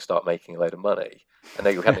Transact going to start making a load of money? And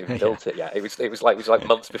they hadn't even built it yet. It was like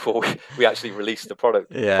months before we actually released the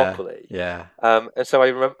product properly. Yeah. And so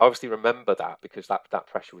I obviously remember that, because that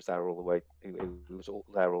pressure was there all the way. It was all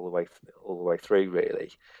there all the way through,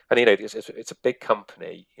 really. And it's a big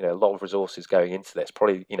company. A lot of resources going into this.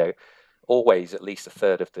 Probably always at least a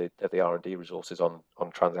third of the R&D resources on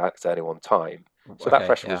Transact at any one time. So that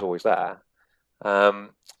pressure was always there.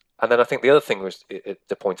 And then I think the other thing was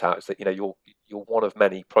to point out is that you're one of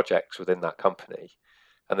many projects within that company,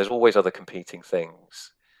 and there's always other competing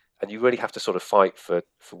things, and you really have to sort of fight for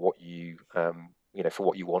what you for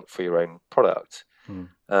what you want for your own product.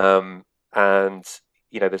 And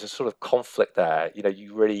there's a sort of conflict there.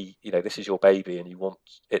 You really this is your baby, and you want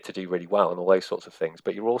it to do really well, and all those sorts of things.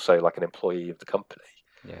 But you're also like an employee of the company.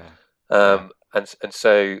 And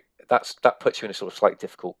so that puts you in a sort of slightly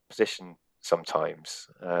difficult position sometimes,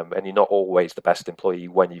 and you're not always the best employee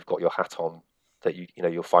when you've got your hat on, that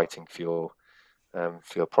you're fighting for your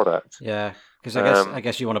product. Yeah, because I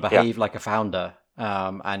guess you want to behave like a founder,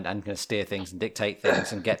 and kind of steer things and dictate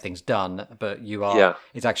things and get things done, but you are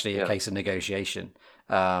it's actually a case of negotiation,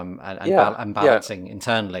 and balancing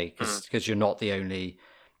internally, because you're not the only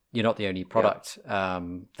product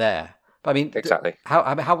there. But I mean, exactly.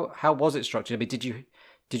 How was it structured? I mean, did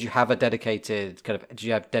you have a dedicated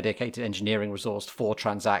engineering resource for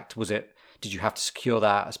Transact? Did you have to secure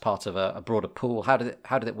that as part of a broader pool? How did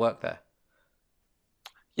it work there?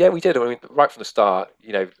 Yeah, we did. I mean, right from the start,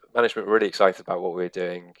 management were really excited about what we were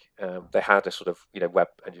doing. They had a sort of web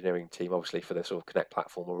engineering team, obviously, for the sort of Connect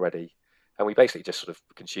platform already, and we basically just sort of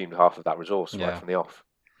consumed half of that resource right from the off.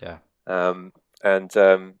 Yeah.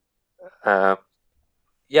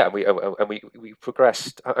 We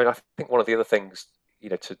progressed. I mean, I think one of the other things,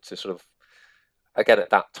 to sort of, again, at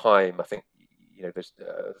that time, I think, there's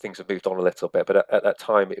things have moved on a little bit, but at that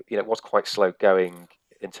time, it was quite slow going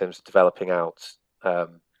in terms of developing out,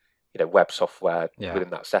 web software within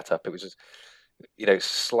that setup. It was just,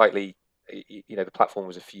 slightly, the platform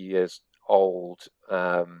was a few years old,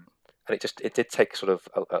 and it did take sort of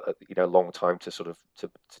a long time to sort of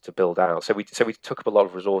to build out. So we took up a lot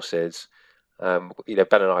of resources. Ben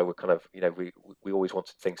and I were kind of, we always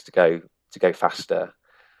wanted things to go faster.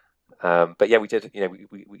 But yeah, we did.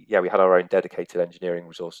 We had our own dedicated engineering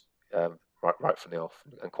resource right from the off,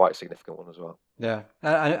 and quite a significant one as well. Yeah,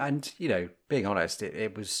 and being honest,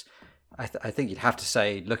 it was. I think you'd have to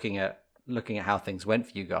say, looking at how things went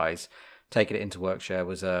for you guys, taking it into Workshare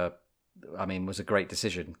was a great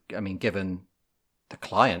decision. I mean, given the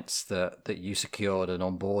clients that you secured and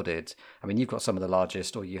onboarded. I mean, you've got some of the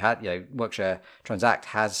largest, or you had, Workshare Transact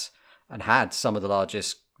has and had some of the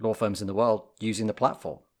largest law firms in the world using the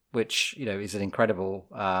platform, which is an incredible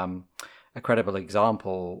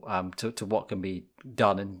example to what can be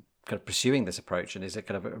done in kind of pursuing this approach. And is it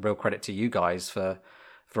kind of a real credit to you guys for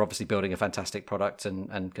obviously building a fantastic product and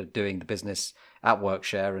kind of doing the business at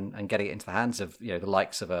Workshare and getting it into the hands of the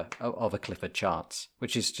likes of a Clifford Chance,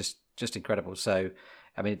 which is just incredible. So,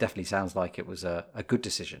 I mean, it definitely sounds like it was a good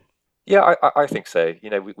decision. Yeah, I think so.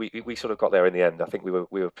 We sort of got there in the end. I think we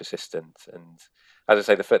were persistent, and as I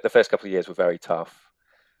say, the first couple of years were very tough.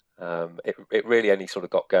 It really only sort of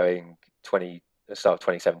got going the start of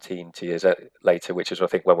 2017, 2 years later, which is I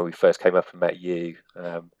think when we first came up and met you.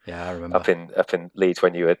 Yeah, I remember up in Leeds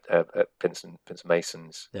when you were at Pinson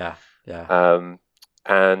Masons. Yeah.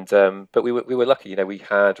 But we were lucky. We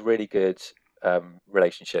had really good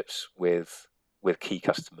relationships with key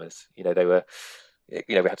customers. They were.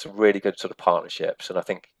 We had some really good sort of partnerships, and I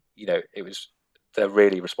think they're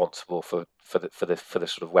really responsible for the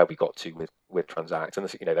sort of where we got to with Transact, and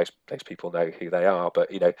those people know who they are. But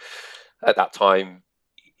at that time,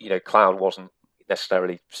 cloud wasn't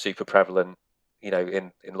necessarily super prevalent,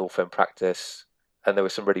 in law firm practice, and there were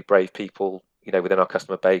some really brave people, within our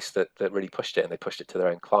customer base that really pushed it, and they pushed it to their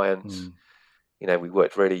own clients. We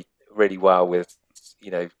worked really really well with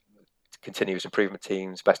continuous improvement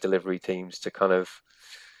teams, best delivery teams to kind of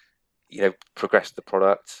progress the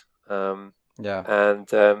product. And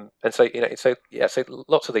so so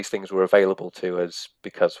lots of these things were available to us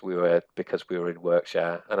because we were in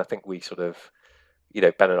Workshare, and I think we sort of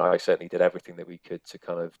Ben and I certainly did everything that we could to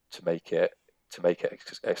make it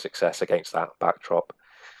a success against that backdrop.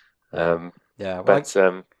 Well,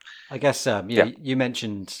 I guess you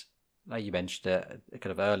mentioned it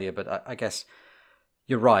kind of earlier, but I guess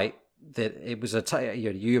you're right that it was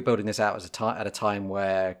you were building this out at a time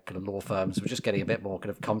where kind of law firms were just getting a bit more kind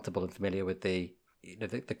of comfortable and familiar with the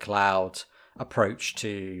cloud approach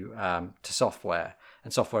to software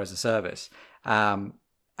and software as a service.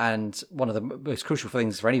 And one of the most crucial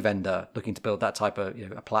things for any vendor looking to build that type of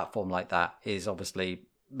a platform like that is obviously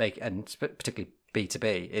particularly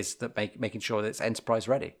B2B, is that making sure that it's enterprise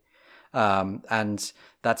ready. And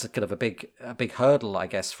that's a kind of a big hurdle, I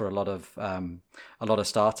guess, for a lot of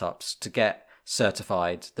startups to get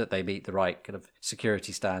certified that they meet the right kind of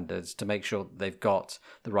security standards, to make sure that they've got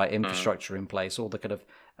the right infrastructure in place, all the kind of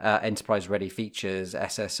enterprise ready features,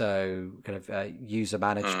 SSO, kind of user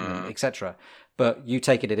management, etc. But you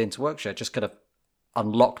taking it into Workshare just kind of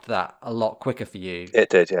unlocked that a lot quicker for you. It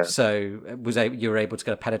did, yeah. So you were able to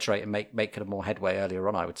kind of penetrate and make kind of more headway earlier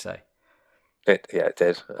on, I would say. It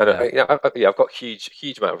did, and I've got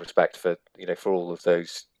huge amount of respect for all of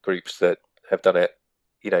those groups that have done it,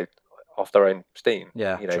 off their own steam. True.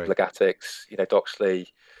 Legatix, Doxley,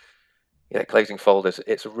 closing folders.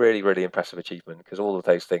 It's a really really impressive achievement because all of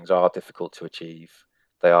those things are difficult to achieve.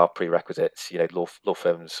 They are prerequisites. Law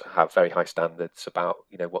firms have very high standards about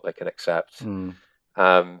what they can accept.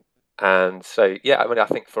 And so I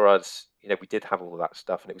think for us, we did have all of that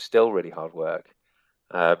stuff, and it was still really hard work.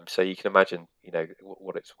 So you can imagine,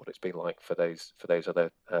 what it's been like for those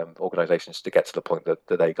other organisations to get to the point that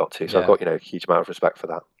they got to. So I've got a huge amount of respect for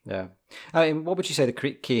that. Yeah, I mean, what would you say the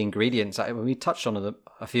key ingredients? I mean, we touched on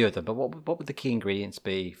a few of them, but what would the key ingredients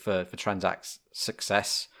be for Transact's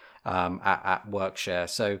success at Workshare?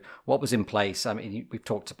 So what was in place? I mean, we've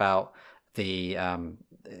talked about the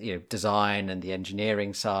design and the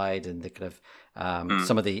engineering side and the kind of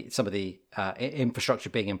some of the infrastructure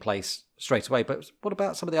being in place straight away. But what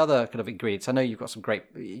about some of the other kind of ingredients? I know you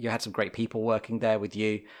had some great people working there with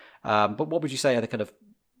you. But what would you say are the kind of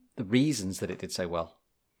the reasons that it did so well?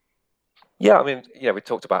 Yeah, I mean, we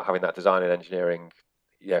talked about having that design and engineering,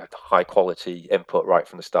 high quality input right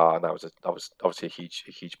from the start, and that was obviously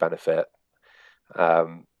a huge benefit.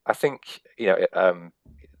 I think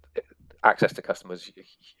access to customers, a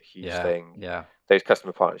huge thing. Yeah, those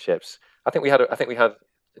customer partnerships. I think we had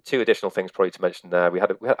two additional things probably to mention there.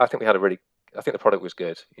 I think the product was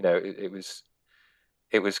good.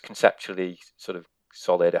 It was conceptually sort of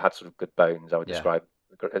solid. It had sort of good bones. I would describe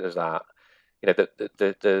it as that.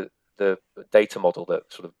 The data model that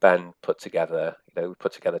sort of Ben put together, we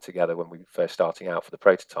put together when we were first starting out for the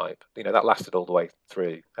prototype. That lasted all the way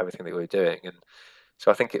through everything that we were doing, and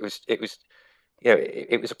so I think it was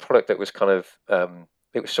a product that was kind of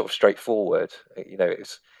it was sort of straightforward.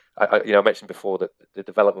 I mentioned before that the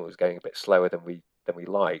development was going a bit slower than we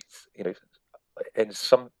liked. In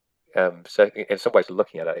some ways,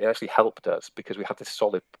 looking at it, it actually helped us because we had this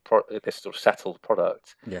solid, this sort of settled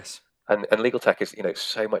product. Yes. and legal tech is,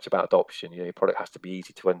 so much about adoption. Your product has to be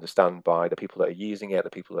easy to understand by the people that are using it, the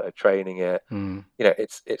people that are training it. Mm.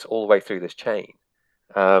 It's all the way through this chain.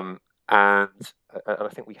 Um, and I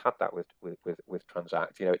think we had that with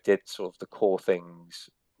Transact. It did sort of the core things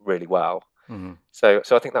really well. Mm. So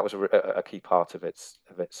I think that was a key part of its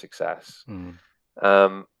success. Mm.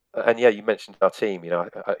 And yeah, you mentioned our team.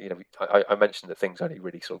 I mentioned that things only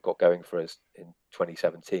really sort of got going for us in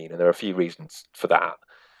 2017, and there are a few reasons for that.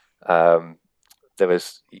 There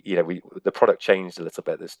was, the product changed a little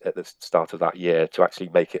bit at the start of that year to actually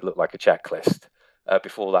make it look like a checklist.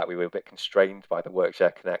 Before that, we were a bit constrained by the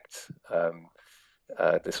Workshare Connect,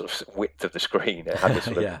 the sort of width of the screen. It had this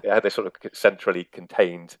sort of Yeah. it had this sort of centrally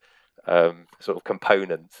contained sort of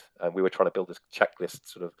component, and we were trying to build this checklist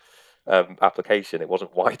sort of application. It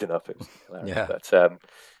wasn't wide enough. It was hilarious. Yeah.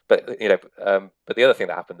 But the other thing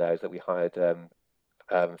that happened there is that we hired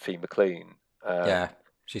Fee McLean. Yeah.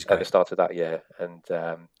 She's At the great. start of that year,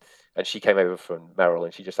 and she came over from Merrill,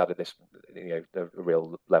 and she just added this, a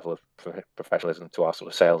real level of professionalism to our sort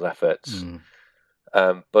of sales efforts.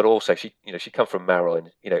 But also, she come from Merrill,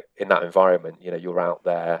 and in that environment, you're out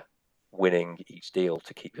there winning each deal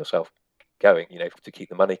to keep yourself going, to keep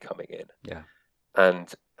the money coming in. Yeah.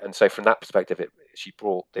 And so from that perspective, she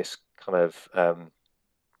brought this kind of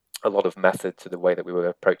a lot of method to the way that we were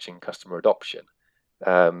approaching customer adoption.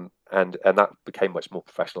 And that became much more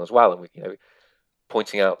professional as well. And we,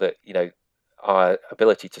 pointing out that our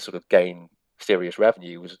ability to sort of gain serious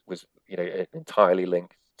revenue was entirely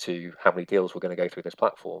linked to how many deals were going to go through this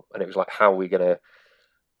platform, and it was like, how are we going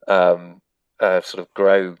to sort of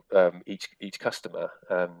grow each customer,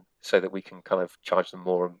 so that we can kind of charge them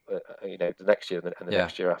more, the next year and the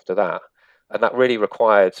next year after that. And that really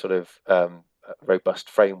required sort of a robust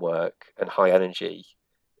framework and high energy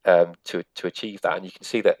to achieve that. And you can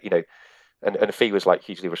see that, and Fee was like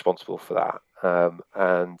hugely responsible for that,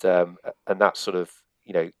 and that sort of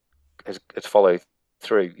has followed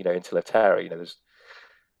through into Latera. There's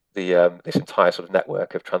this entire sort of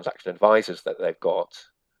network of transaction advisors that they've got.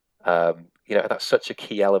 That's such a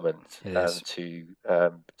key element to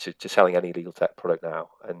selling any legal tech product now.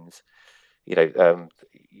 And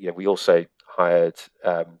we also hired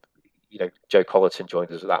Joe Collerton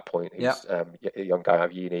joined us at that point. He's a young guy out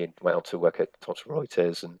of uni and went on to work at Thomson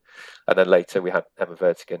Reuters, and then later we had Emma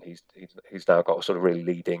Vertigan, who's now got a sort of really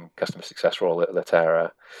leading customer success role at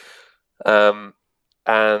Latera, and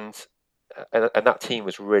that team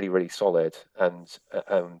was really, really solid, and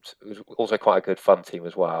it was also quite a good fun team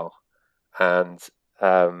as well. But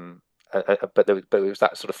it was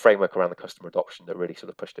that sort of framework around the customer adoption that really sort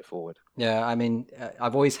of pushed it forward. Yeah, I mean,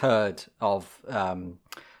 I've always heard of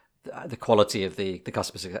the quality of the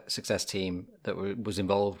customer success team that was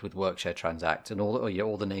involved with Workshare Transact, and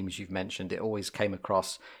all the names you've mentioned. It always came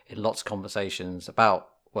across in lots of conversations about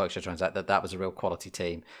Workshare Transact that was a real quality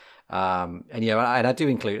team. And I do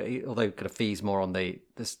include, although kind of Fee's more on the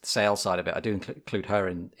sales side of it, I do include her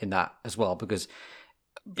in that as well, because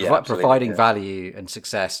providing value and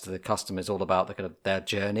success to the customer is all about the kind of their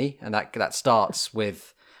journey, and that starts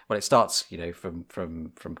with, well, it starts from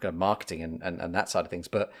kind of marketing and that side of things.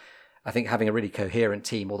 But I think having a really coherent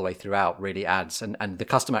team all the way throughout really adds, and the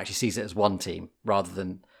customer actually sees it as one team rather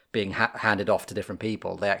than being handed off to different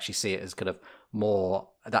people. They actually see it as kind of more,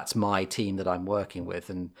 that's my team that I'm working with.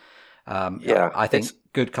 And I think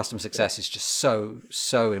good customer success is just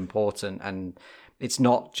so important, and it's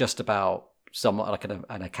not just about someone like an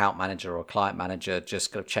account manager or a client manager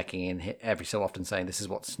just kind of checking in every so often saying, this is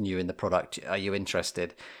what's new in the product, are you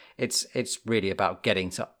interested? It's really about getting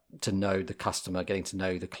to know the customer, getting to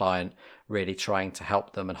know the client, really trying to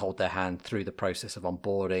help them and hold their hand through the process of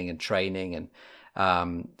onboarding and training and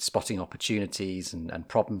spotting opportunities and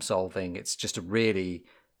problem solving. It's just a really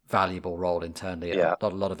valuable role internally at a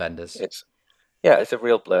lot of vendors. It's a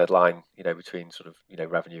real blurred line, between sort of,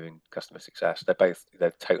 revenue and customer success.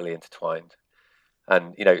 They're totally intertwined.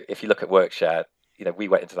 And, if you look at Workshare, we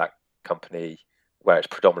went into that company where it's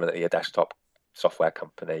predominantly a desktop software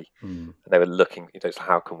company, and they were looking,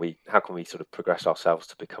 how can we sort of progress ourselves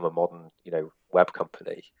to become a modern, web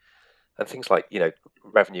company. And things like,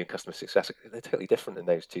 revenue and customer success, they're totally different in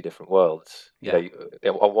those two different worlds. On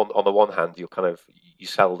the one hand, you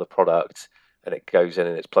sell the product, and it goes in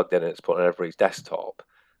and it's plugged in and it's put on everybody's desktop,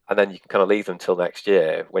 and then you can kind of leave them till next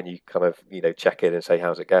year when you kind of check in and say,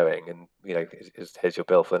 how's it going, and here's your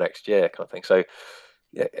bill for the next year, kind of thing. So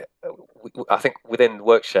I think within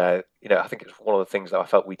Workshare, I think it's one of the things that I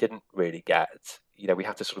felt we didn't really get. We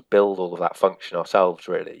had to sort of build all of that function ourselves,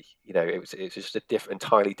 really. It's just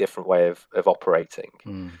entirely different way of operating,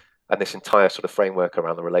 and this entire sort of framework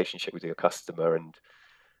around the relationship with your customer, and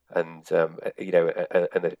and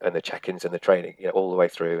the check-ins and the training, all the way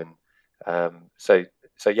through. And so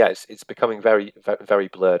yeah, it's becoming very, very, very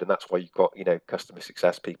blurred, and that's why you've got customer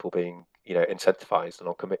success people being incentivized and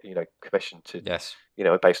on commissioned to Yes.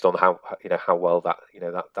 based on how well that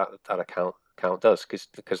account does,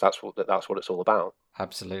 because that's what it's all about.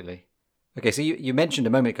 Absolutely. Okay, so you mentioned a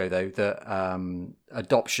moment ago though that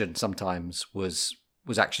adoption sometimes was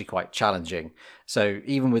actually quite challenging. So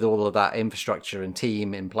even with all of that infrastructure and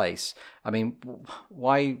team in place, I mean,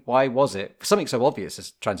 why was it for something so obvious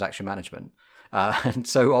as transaction management and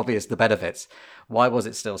so obvious the benefits? Why was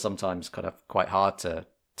it still sometimes kind of quite hard to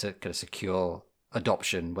kind of secure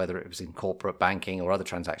adoption, whether it was in corporate banking or other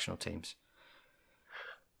transactional teams?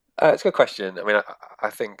 It's a good question. I mean, I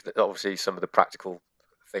think that obviously some of the practical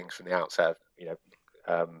things from the outset,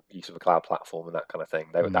 use of a cloud platform and that kind of thing,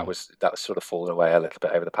 that was sort of fallen away a little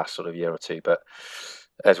bit over the past sort of year or two. But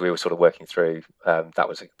as we were sort of working through, that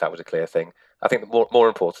was a clear thing. I think more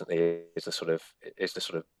importantly is the sort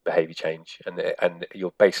of behaviour change, and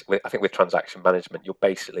you're basically, I think with transaction management, you're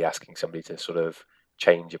basically asking somebody to sort of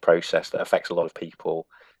change a process that affects a lot of people.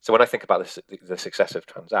 So when I think about the success of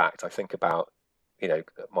Transact, I think about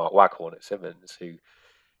Mark Waghorn at Simmons, who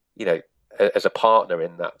as a partner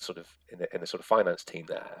in that sort of in the sort of finance team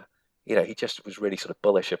there, he just was really sort of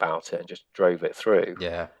bullish about it and just drove it through.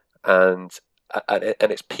 Yeah. And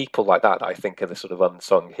it's people like that I think are the sort of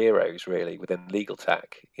unsung heroes really within legal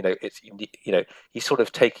tech. He's sort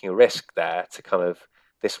of taking a risk there to kind of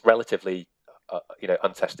this relatively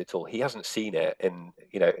untested tool. He hasn't seen it in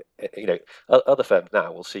other firms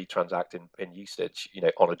now will see Transact in usage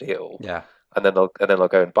on a deal, Yeah. and then they'll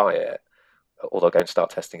go and buy it, or they'll go and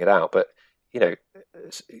start testing it out. But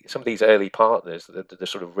some of these early partners, the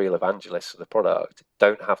sort of real evangelists of the product,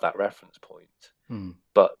 don't have that reference point,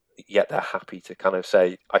 but yet they're happy to kind of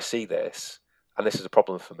say, I see this, and this is a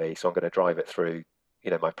problem for me, so I'm going to drive it through,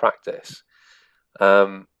 my practice.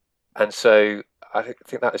 And so I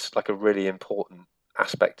think that is like a really important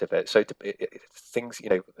aspect of it. So things,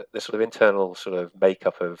 the sort of internal sort of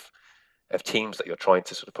makeup of teams that you're trying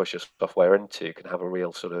to sort of push your software into can have a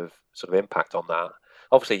real sort of impact on that.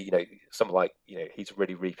 Obviously, someone like he's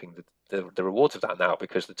really reaping the rewards of that now,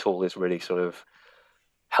 because the tool is really sort of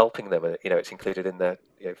helping them, and it's included in their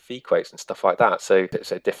fee quotes and stuff like that. So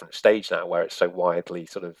it's a different stage now where it's so widely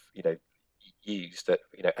sort of used that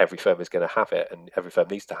every firm is going to have it, and every firm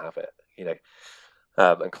needs to have it.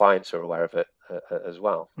 And clients are aware of it as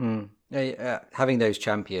well. Having those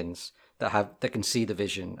champions that can see the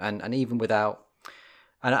vision, and even without,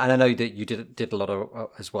 and I know that you did a lot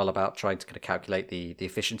of as well about trying to kind of calculate the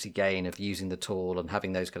efficiency gain of using the tool and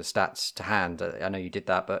having those kind of stats to hand. I know you did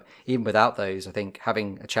that, but even without those, I think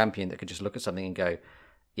having a champion that could just look at something and go,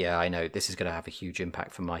 yeah, I know this is going to have a huge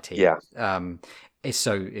impact for my team. Yeah. Is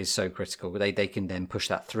so critical. They can then push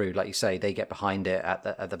that through, like you say, they get behind it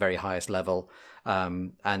at the very highest level,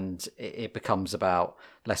 and it becomes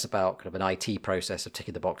less about kind of an IT process of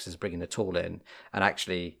ticking the boxes, bringing the tool in, and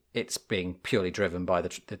actually it's being purely driven by the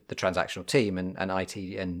transactional team and IT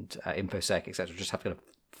and InfoSec, etc. Just have to kind of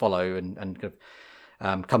follow and kind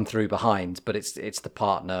of come through behind, but it's the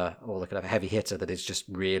partner or the kind of heavy hitter that is just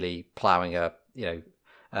really ploughing a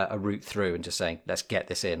route through and just saying, let's get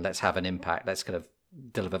this in, let's have an impact, let's kind of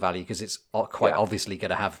deliver value, because it's quite obviously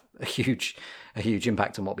going to have a huge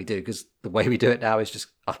impact on what we do, because the way we do it now is just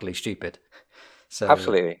utterly stupid. So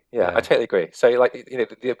absolutely, yeah. I totally agree. So like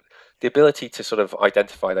the ability to sort of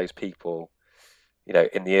identify those people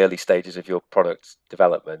in the early stages of your product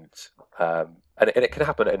development, and it can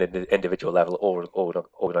happen at an individual level or an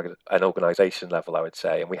organization level, I would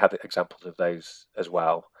say, and we had examples of those as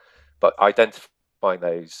well, but identifying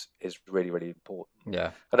those is really, really important.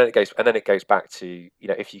 Yeah. And then it goes back to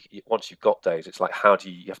if you once you've got those, it's like how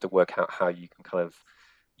do you have to work out how you can kind of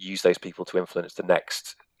use those people to influence the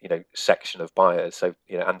next section of buyers. So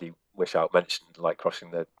Andy Wishart mentioned like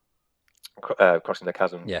crossing the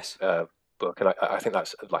chasm. Yes. Book, and I think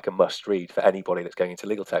that's like a must read for anybody that's going into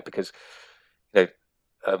legal tech, because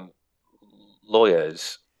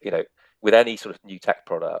lawyers, with any sort of new tech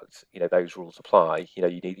product, those rules apply.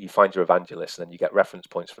 You find your evangelists, and then you get reference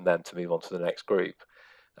points from them to move on to the next group.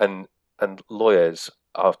 And lawyers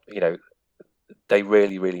are, they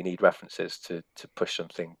really, really need references to push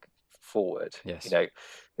something forward. Yes.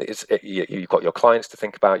 You've got your clients to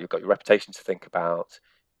think about, you've got your reputation to think about.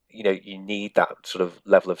 You need that sort of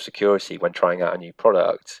level of security when trying out a new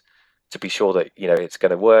product to be sure that it's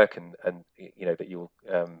going to work, and that you'll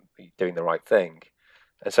be doing the right thing.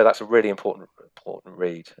 And so that's a really important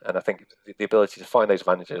read. And I think the ability to find those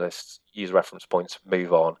evangelists, use reference points,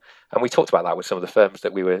 move on. And we talked about that with some of the firms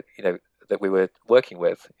that we were that we were working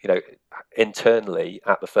with, internally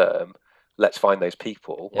at the firm. Let's find those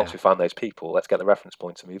people. Once we find those people, let's get the reference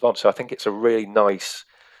points and move on. So I think it's a really nice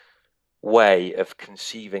way of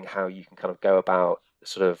conceiving how you can kind of go about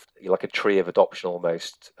sort of like a tree of adoption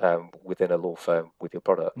almost within a law firm with your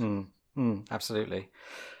product. Absolutely.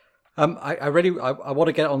 I want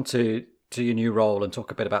to get on to your new role and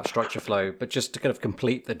talk a bit about Structure Flow, but just to kind of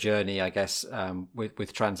complete the journey, I guess,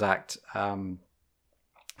 with Transact.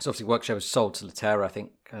 So obviously Workshare was sold to Latera, I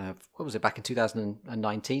think, what was it, back in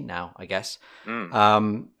 2019 now, I guess.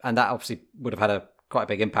 And that obviously would have had quite a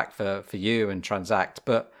big impact for you and Transact.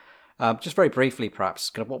 But just very briefly, perhaps,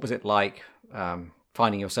 kind of what was it like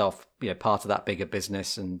finding yourself part of that bigger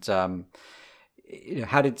business, and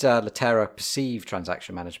how did Latera perceive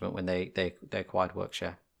transaction management when they acquired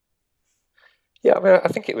Workshare? Yeah, I mean, I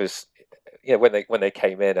think it was, when they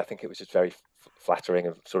came in, I think it was just very flattering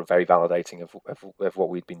and sort of very validating of what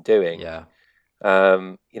we'd been doing. Yeah.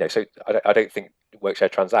 So I don't think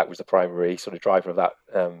Workshare Transact was the primary sort of driver of that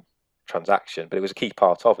transaction, but it was a key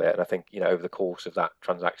part of it. And I think, over the course of that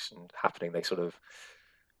transaction happening, they sort of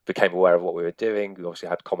became aware of what we were doing. We obviously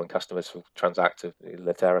had common customers for Transact,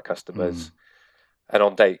 Latera customers. And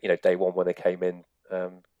on day one when they came in,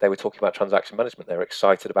 they were talking about transaction management. They were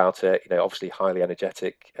excited about it. Obviously highly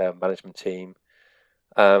energetic management team,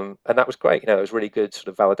 and that was great. It was really good sort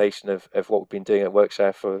of validation of what we've been doing at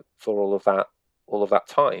Workshare for all of that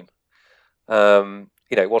time.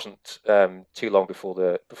 It wasn't too long before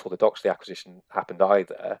the Doxley acquisition happened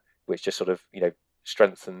either, which just sort of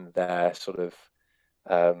strengthened their sort of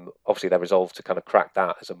obviously their resolve to kind of crack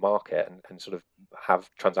that as a market and sort of have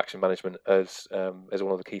transaction management as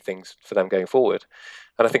one of the key things for them going forward.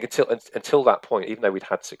 And I think until that point, even though we'd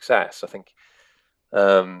had success, I think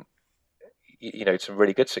some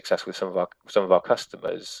really good success with some of our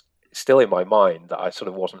customers, still in my mind that I sort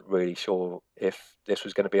of wasn't really sure if this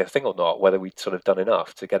was going to be a thing or not, whether we'd sort of done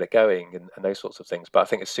enough to get it going and those sorts of things. But I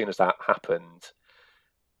think as soon as that happened,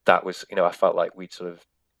 that was, I felt like we'd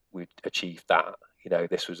achieved that.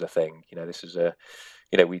 This was a thing. This was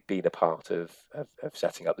we'd been a part of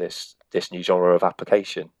setting up this new genre of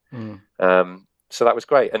application. So that was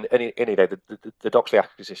great. And the Doxley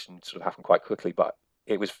acquisition sort of happened quite quickly, but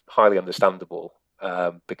it was highly understandable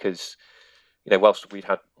because whilst we'd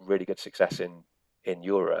had really good success in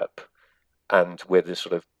Europe and with the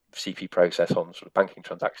sort of CP process on sort of banking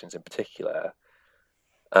transactions in particular,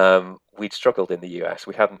 we'd struggled in the US.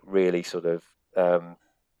 We hadn't really sort of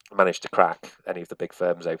managed to crack any of the big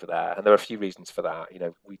firms over there, and there are a few reasons for that.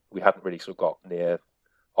 We hadn't really sort of got near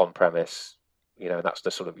on premise, and that's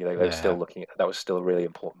the sort of they were still looking at that. Was still a really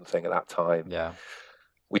important thing at that time. Yeah,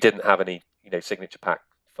 we didn't have any signature pack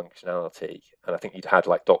functionality, and I think you'd had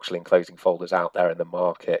like Doxley and closing folders out there in the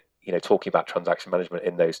market, talking about transaction management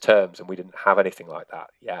in those terms, and we didn't have anything like that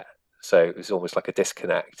yet. So it was almost like a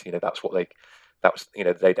disconnect.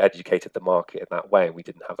 They'd educated the market in that way, and we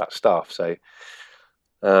didn't have that stuff. So.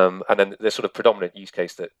 And then the sort of predominant use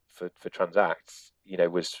case that for Transact,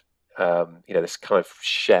 was this kind of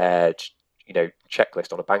shared,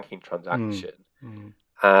 checklist on a banking transaction,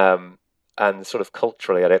 and sort of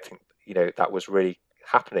culturally, I don't think that was really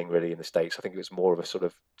happening really in the States. I think it was more of a sort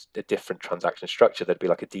of a different transaction structure. There'd be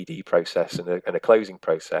like a DD process and a closing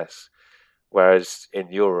process, whereas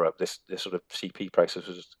in Europe, this sort of CP process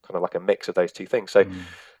was kind of like a mix of those two things.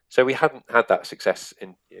 So we hadn't had that success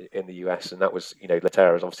in the US, and that was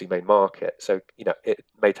Latera's obviously main market. So it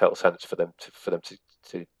made total sense for them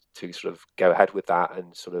to sort of go ahead with that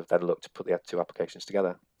and sort of then look to put the two applications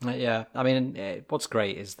together. Yeah, I mean, what's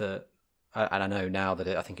great is that, and I know now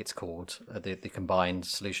that I think it's called the combined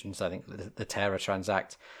solutions. I think the Latera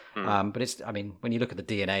Transact, but it's, I mean, when you look at the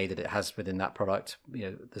DNA that it has within that product,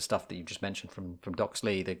 the stuff that you just mentioned from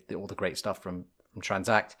Doxley, all the great stuff from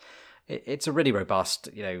Transact. It's a really robust,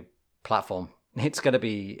 platform. It's going to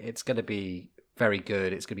be very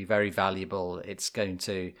good. It's going to be very valuable. It's going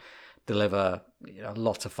to deliver a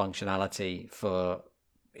lot of functionality for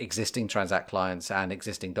existing Transact clients and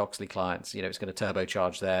existing Doxley clients. It's going to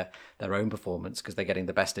turbocharge their own performance because they're getting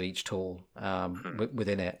the best of each tool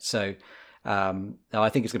within it. So now I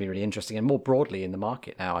think it's going to be really interesting, and more broadly in the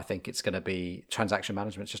market now, I think it's going to be transaction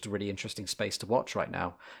management. It's just a really interesting space to watch right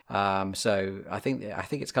now. So I think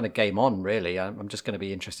it's kind of game on, really. I'm just going to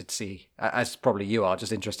be interested to see, as probably you are,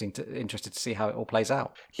 just interested to see how it all plays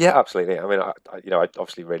out. Yeah, absolutely. I mean, I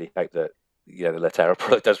obviously really hope that the Latera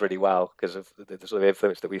product does really well because of the sort of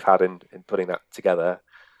influence that we've had in putting that together.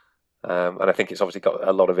 And I think it's obviously got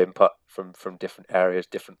a lot of input from different areas,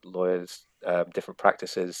 different lawyers, different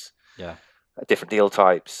practices. Yeah. Different deal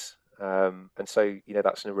types. and so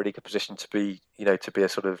that's in a really good position to be a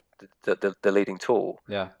sort of the leading tool.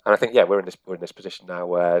 Yeah. And I think we're in this position now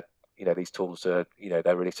where these tools are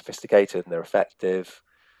they're really sophisticated and they're effective,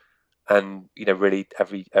 and really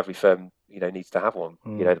every firm needs to have one.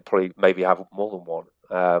 Probably maybe have more than one.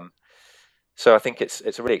 So I think it's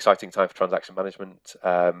a really exciting time for transaction management.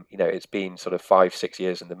 It's been sort of 5-6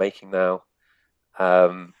 years in the making now,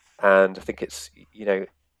 and I think it's an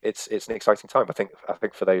exciting time. I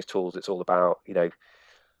think for those tools, it's all about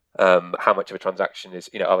how much of a transaction is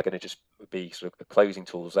are they going to just be sort of closing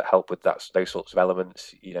tools that help with those sorts of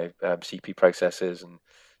elements, CP processes and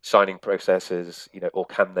signing processes, or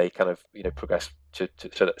can they kind of progress so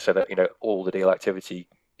that all the deal activity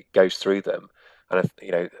goes through them. And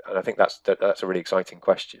I think that's a really exciting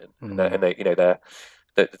question. And they're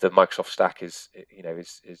the Microsoft stack is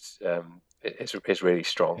really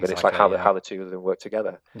strong, and it's like how the two of them work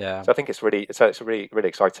together. Yeah. So I think it's a really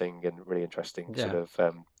exciting and really interesting sort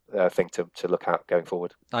of thing to look at going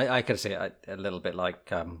forward. I can see it a little bit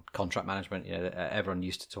like contract management. Everyone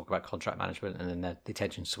used to talk about contract management, and then the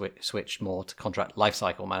attention switched more to contract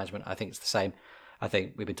lifecycle management. I think it's the same. I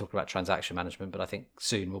think we've been talking about transaction management, but I think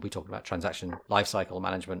soon we'll be talking about transaction lifecycle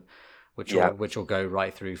management, which will go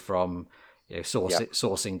right through from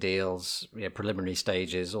sourcing deals, preliminary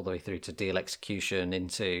stages, all the way through to deal execution,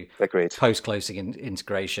 into post-closing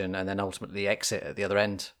integration, and then ultimately exit at the other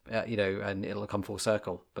end. And it'll come full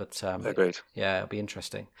circle. But agreed. It'll be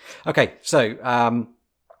interesting. Okay, so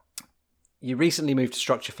you recently moved to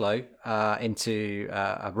StructureFlow into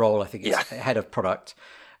a role, I think it's head of product.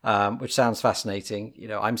 Which sounds fascinating.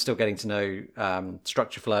 I'm still getting to know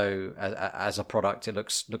StructureFlow as a product. It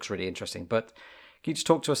looks really interesting. But can you just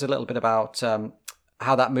talk to us a little bit about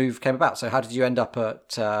how that move came about? So how did you end up at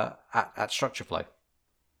StructureFlow?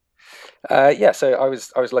 So I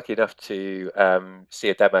was lucky enough to see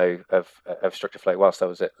a demo of StructureFlow whilst I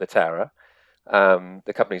was at Latera.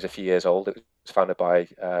 The company's a few years old. It was founded by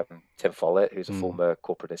Tim Follett, who's a former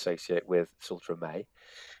corporate associate with Salter & May.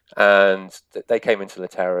 And they came into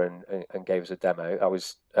Latera and gave us a demo. I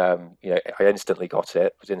was, I instantly got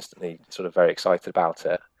it. Was instantly sort of very excited about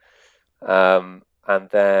it. And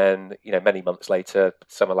then, many months later,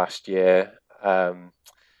 summer last year, I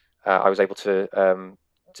was able to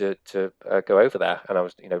go over there, and I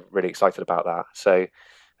was, really excited about that. So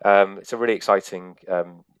it's a really exciting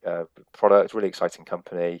product, really exciting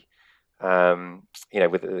company.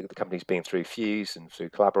 With the company's been through Fuse and through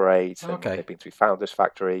Collaborate, and they've been through Founders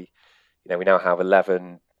Factory. We now have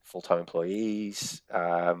 11 full-time employees.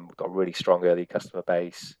 We've got a really strong early customer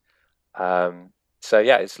base.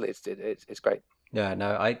 It's great. Yeah,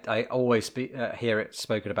 no, I always hear it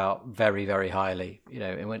spoken about very, very highly.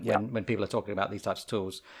 When people are talking about these types of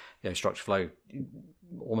tools, StructureFlow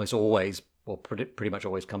almost always, or pretty much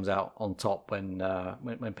always, comes out on top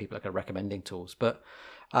when people are recommending tools. But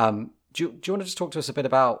do you want to just talk to us a bit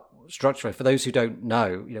about StructureFlow for those who don't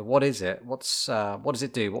know? What is it? What does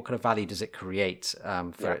it do? What kind of value does it create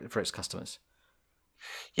for its customers?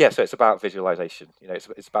 So it's about visualization.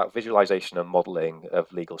 It's about visualization and modeling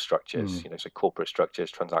of legal structures. So corporate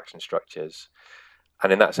structures, transaction structures,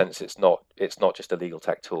 and in that sense, it's not just a legal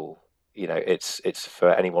tech tool. It's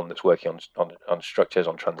for anyone that's working on structures,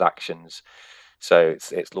 on transactions. So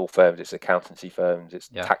it's law firms, it's accountancy firms, it's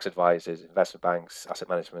tax advisors, investment banks, asset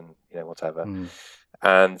management, whatever.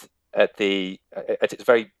 And at its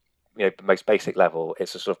very most basic level,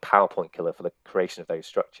 it's a sort of PowerPoint killer for the creation of those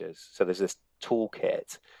structures. So there's this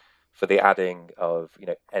toolkit for the adding of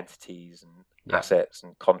entities and assets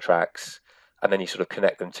and contracts, and then you sort of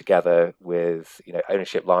connect them together with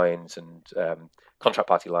ownership lines and contract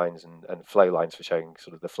party lines and flow lines for showing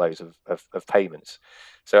sort of the flows of payments.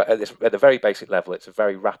 So at the very basic level, it's a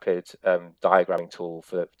very rapid diagramming tool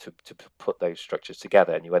to put those structures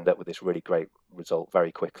together, and you end up with this really great result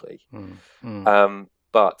very quickly.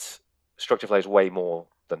 But StructureFlow is way more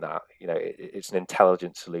than that. It's an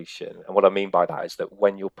intelligent solution, and what I mean by that is that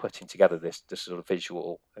when you're putting together this sort of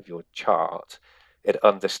visual of your chart, it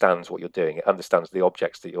understands what you're doing. It understands the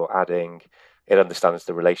objects that you're adding. It understands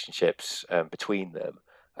the relationships between them.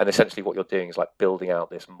 And essentially what you're doing is like building out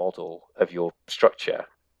this model of your structure.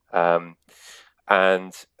 And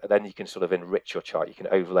then you can sort of enrich your chart. You can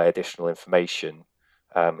overlay additional information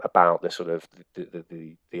about the sort of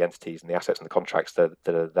the entities and the assets and the contracts that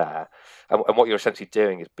are there. And what you're essentially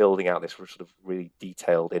doing is building out this sort of really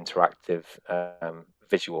detailed, interactive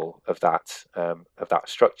visual of that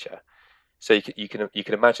structure. So you can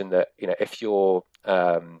imagine that if you're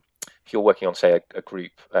working on, say, a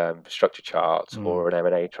group structure chart or an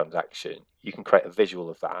M&A transaction, you can create a visual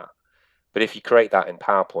of that. But if you create that in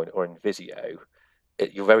PowerPoint or in Visio,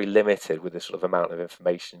 you're very limited with the sort of amount of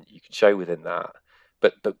information you can show within that.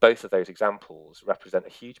 But both of those examples represent a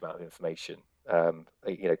huge amount of information,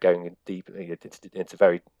 going in deep into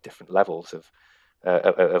very different levels of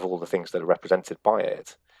all the things that are represented by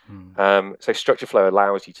it. So structure flow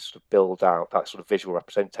allows you to sort of build out that sort of visual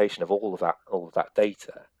representation of all of that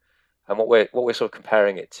data. And what we're sort of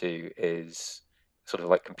comparing it to is sort of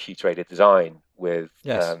like computer aided design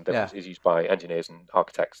is used by engineers and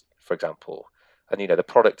architects, for example. And the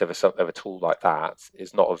product of a tool like that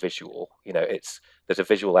is not a visual. There's a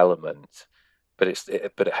visual element, but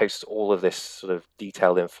it hosts all of this sort of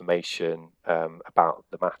detailed information about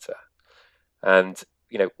the matter. And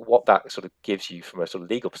what that sort of gives you from a sort of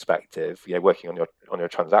legal perspective, working on your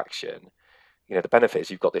transaction, the benefit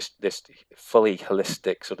is you've got this fully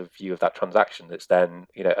holistic sort of view of that transaction that's then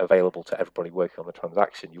available to everybody working on the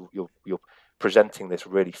transaction. You're presenting this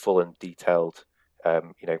really full and detailed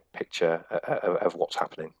picture of what's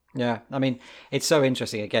happening. Yeah, I mean, it's so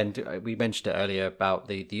interesting. Again, we mentioned it earlier about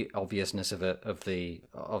the obviousness of the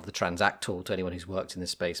Transact tool to anyone who's worked in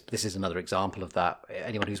this space. But this is another example of that.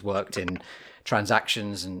 Anyone who's worked in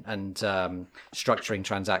transactions and structuring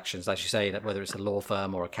transactions, as you say, whether it's a law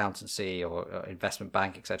firm or accountancy or investment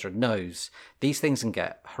bank, etc., knows these things can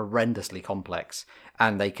get horrendously complex,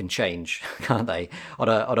 and they can change, can't they, on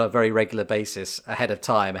a very regular basis ahead of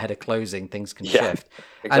time, ahead of closing. Things can shift.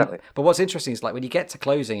 Exactly. But what's interesting is, like, when you get to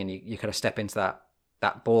closing and you kind of step into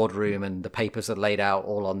that boardroom and the papers are laid out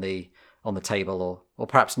all on the table, or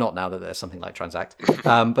perhaps not now that there's something like Transact.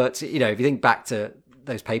 But if you think back to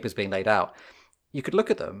those papers being laid out, you could look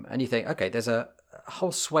at them and you think, okay, there's a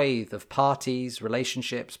whole swathe of parties,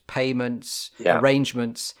 relationships, payments,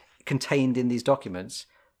 arrangements contained in these documents,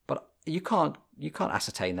 but you can't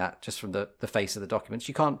ascertain that just from the face of the documents.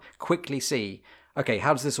 You can't quickly see, okay,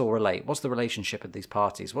 how does this all relate? What's the relationship of these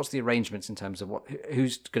parties? What's the arrangements in terms of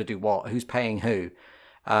who's going to do what? Who's paying who?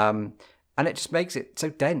 And it just makes it so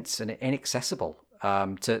dense and inaccessible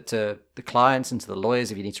to the clients and to the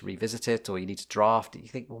lawyers if you need to revisit it or you need to draft it. You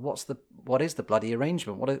think, well, what is the bloody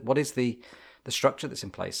arrangement? What is the structure that's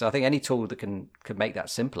in place? So I think any tool that can make that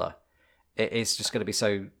simpler, it is just going to be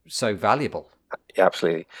so valuable. Yeah,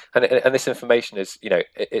 absolutely. And this information is,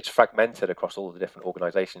 it's fragmented across all the different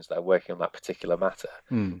organisations that are working on that particular matter.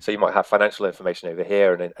 So you might have financial information over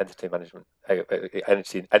here and entity management,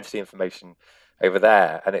 entity information over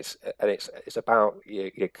there, and it's about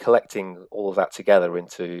collecting all of that together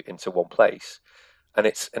into one place, and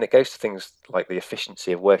it goes to things like the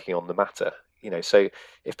efficiency of working on the matter. So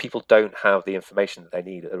if people don't have the information that they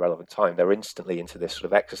need at the relevant time, they're instantly into this sort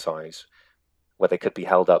of exercise where they could be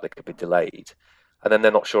held up, they could be delayed, and then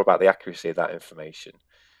they're not sure about the accuracy of that information.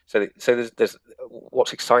 So there's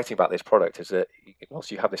what's exciting about this product is that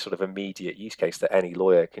once you have this sort of immediate use case that any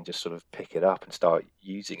lawyer can just sort of pick it up and start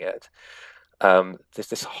using it, there's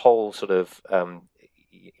this whole sort of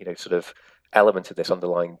sort of element of this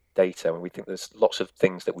underlying data, and we think there's lots of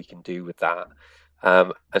things that we can do with that.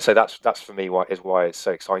 And so that's for me why it's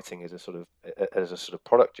so exciting as a sort of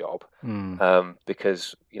product job,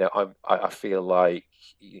 because I feel like,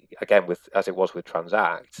 again, as it was with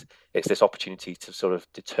Transact, it's this opportunity to sort of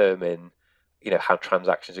determine how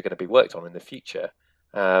transactions are going to be worked on in the future,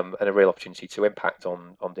 and a real opportunity to impact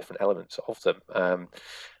on different elements of them.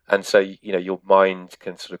 And so your mind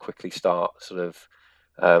can sort of quickly start sort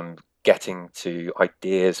of getting to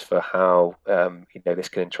ideas for how this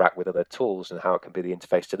can interact with other tools and how it can be the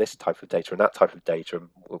interface to this type of data and that type of data,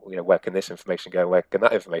 and where can this information go, where can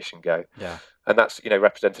that information go? And that's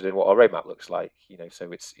represented in what our roadmap looks like.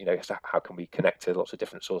 So it's how can we connect to lots of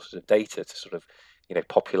different sources of data to sort of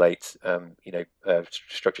populate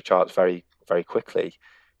structure charts very, very quickly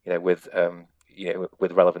with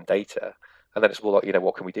relevant data. And then it's more like,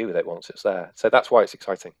 what can we do with it once it's there? So that's why it's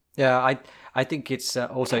exciting. Yeah, I think it's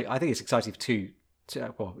also, I think it's exciting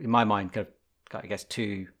for well, in my mind, kind of, I guess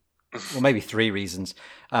two, or maybe three reasons.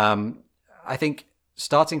 I think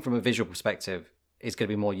starting from a visual perspective is going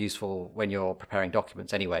to be more useful when you're preparing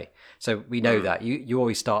documents anyway. So we know that you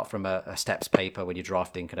always start from a steps paper when you're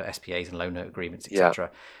drafting kind of SPAs and loan note agreements,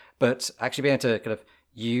 etc. But actually being able to kind of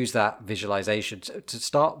use that visualization to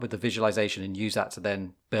start with the visualization and use that to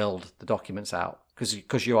then build the documents out,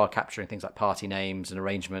 because you are capturing things like party names and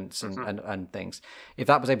arrangements and things. If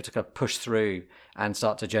that was able to kind of push through and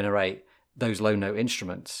start to generate those loan note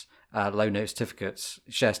instruments, loan note certificates,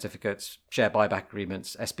 share buyback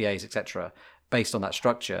agreements, SPAs, etc., based on that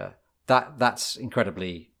structure, that's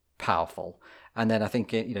incredibly powerful. And then I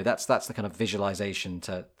think that's the kind of visualization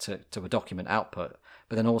to a document output.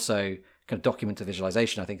 But then also kind of document to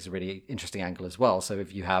visualization, I think, is a really interesting angle as well. So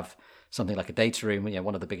if you have something like a data room,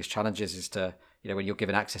 one of the biggest challenges is to when you're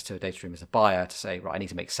given access to a data stream as a buyer, to say, right, I need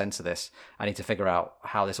to make sense of this. I need to figure out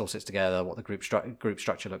how this all sits together, what the group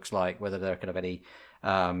structure looks like, whether there are kind of any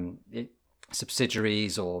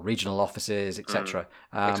subsidiaries or regional offices, etc.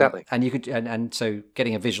 Exactly. And you could, and so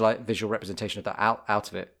getting a visual representation of that out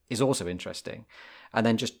of it is also interesting. And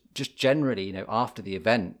then just generally, after the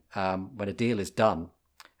event, when a deal is done,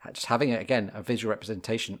 just having a visual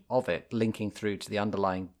representation of it, linking through to the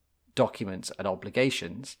underlying documents and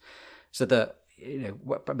obligations, so that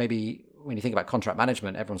maybe when you think about contract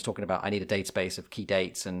management, everyone's talking about I need a database of key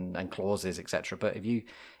dates and clauses, etc. But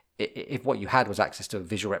if what you had was access to a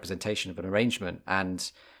visual representation of an arrangement,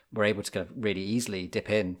 and we're able to kind of really easily dip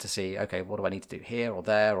in to see, okay, what do I need to do here or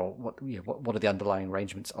there, or what are the underlying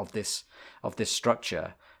arrangements of this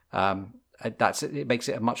structure? It makes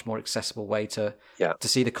it a much more accessible way to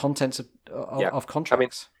see the contents of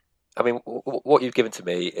contracts. I mean, what you've given to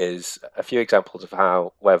me is a few examples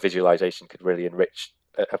of where visualization could really enrich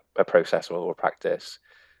a process or a practice,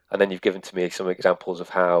 and then you've given to me some examples of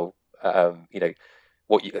how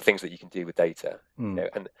things that you can do with data,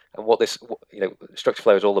 and what structure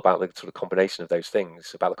flow is all about, the sort of combination of those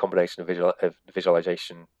things, about the combination of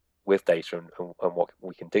visualization with data and what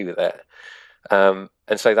we can do with it. And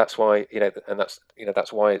so that's why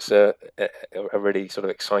that's why it's a really sort of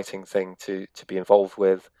exciting thing to be involved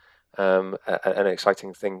with, an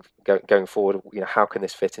exciting thing going forward. How can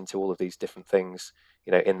this fit into all of these different things,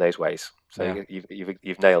 in those ways? So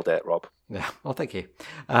you've nailed it, Rob. Yeah, well, thank you.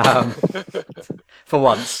 For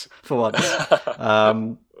once.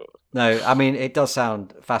 No, I mean, it does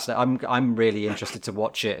sound fascinating. I'm really interested to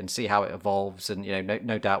watch it and see how it evolves. And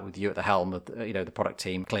no doubt with you at the helm of the product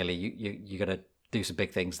team, clearly you're going to do some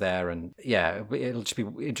big things there. And it'll just be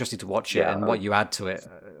interesting to watch it and what you add to it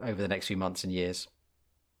over the next few months and years.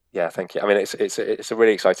 Yeah, thank you. I mean, it's a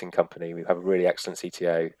really exciting company. We have a really excellent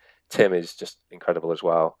CTO. Tim is just incredible as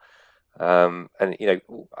well. And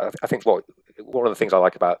I think one of the things I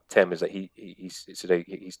like about Tim is that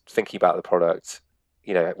he's thinking about the product,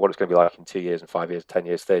 what it's going to be like in 2 years and 5 years, 10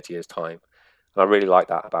 years, 30 years time. And I really like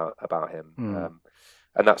that about him.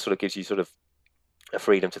 And that sort of gives you sort of a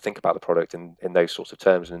freedom to think about the product in those sorts of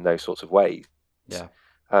terms and in those sorts of ways. Yeah.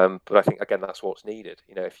 But I think, again, that's what's needed.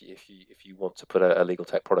 If you want to put a legal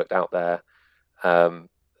tech product out there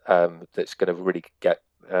that's going to really get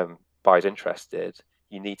buyers interested,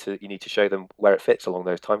 you need to show them where it fits along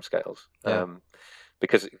those timescales. Yeah.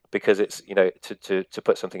 Because it's to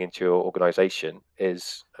put something into your organization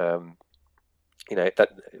is that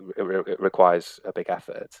it requires a big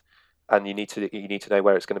effort, and you need to know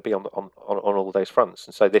where it's going to be on all of those fronts.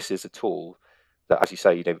 And so this is a tool that, as you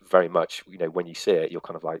say, very much, when you see it, you're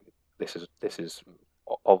kind of like, this is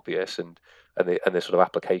obvious, and the sort of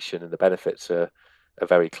application and the benefits are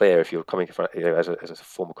very clear if you're coming from as a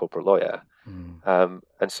former corporate lawyer.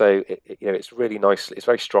 And so it's really nice. It's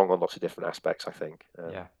very strong on lots of different aspects, I think.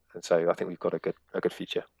 And so I think we've got a good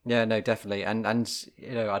future. Yeah, no, definitely. And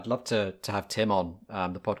I'd love to have Tim on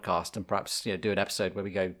the podcast, and perhaps do an episode where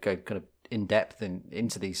we go kind of in depth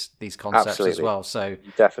into these concepts. Absolutely. As well. So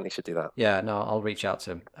you definitely should do that. Yeah, no, I'll reach out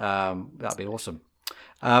to him. That'd be awesome.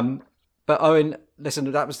 But Owen, listen,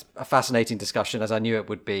 that was a fascinating discussion, as I knew it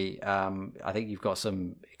would be. I think you've got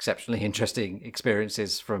some exceptionally interesting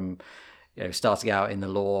experiences from starting out in the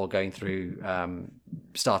law, going through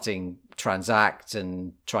starting Transact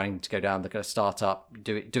and trying to go down the kind of startup,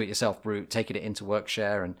 do it yourself route, taking it into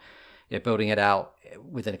Workshare and building it out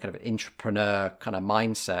within a kind of an entrepreneur kind of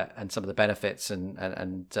mindset, and some of the benefits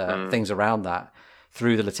and things around that,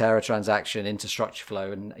 through the Latera transaction into Structure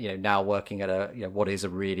Flow, and now working at what is a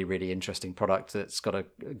really, really interesting product that's got a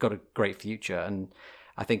great future. And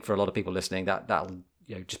I think for a lot of people listening, that'll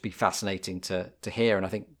just be fascinating to hear, and I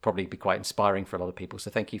think probably be quite inspiring for a lot of people.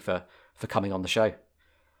 So thank you for coming on the show.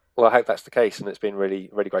 Well, I hope that's the case, and it's been really,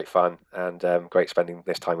 really great fun, and great spending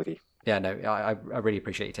this time with you. Yeah, no, I really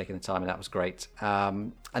appreciate you taking the time, and that was great.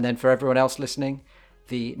 And then for everyone else listening,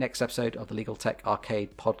 the next episode of the Legal Tech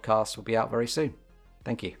Arcade podcast will be out very soon.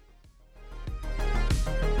 Thank you.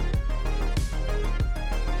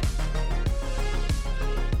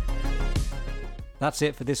 That's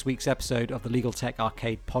it for this week's episode of the Legal Tech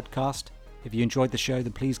Arcade podcast. If you enjoyed the show,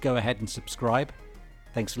 then please go ahead and subscribe.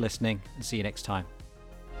 Thanks for listening, and see you next time.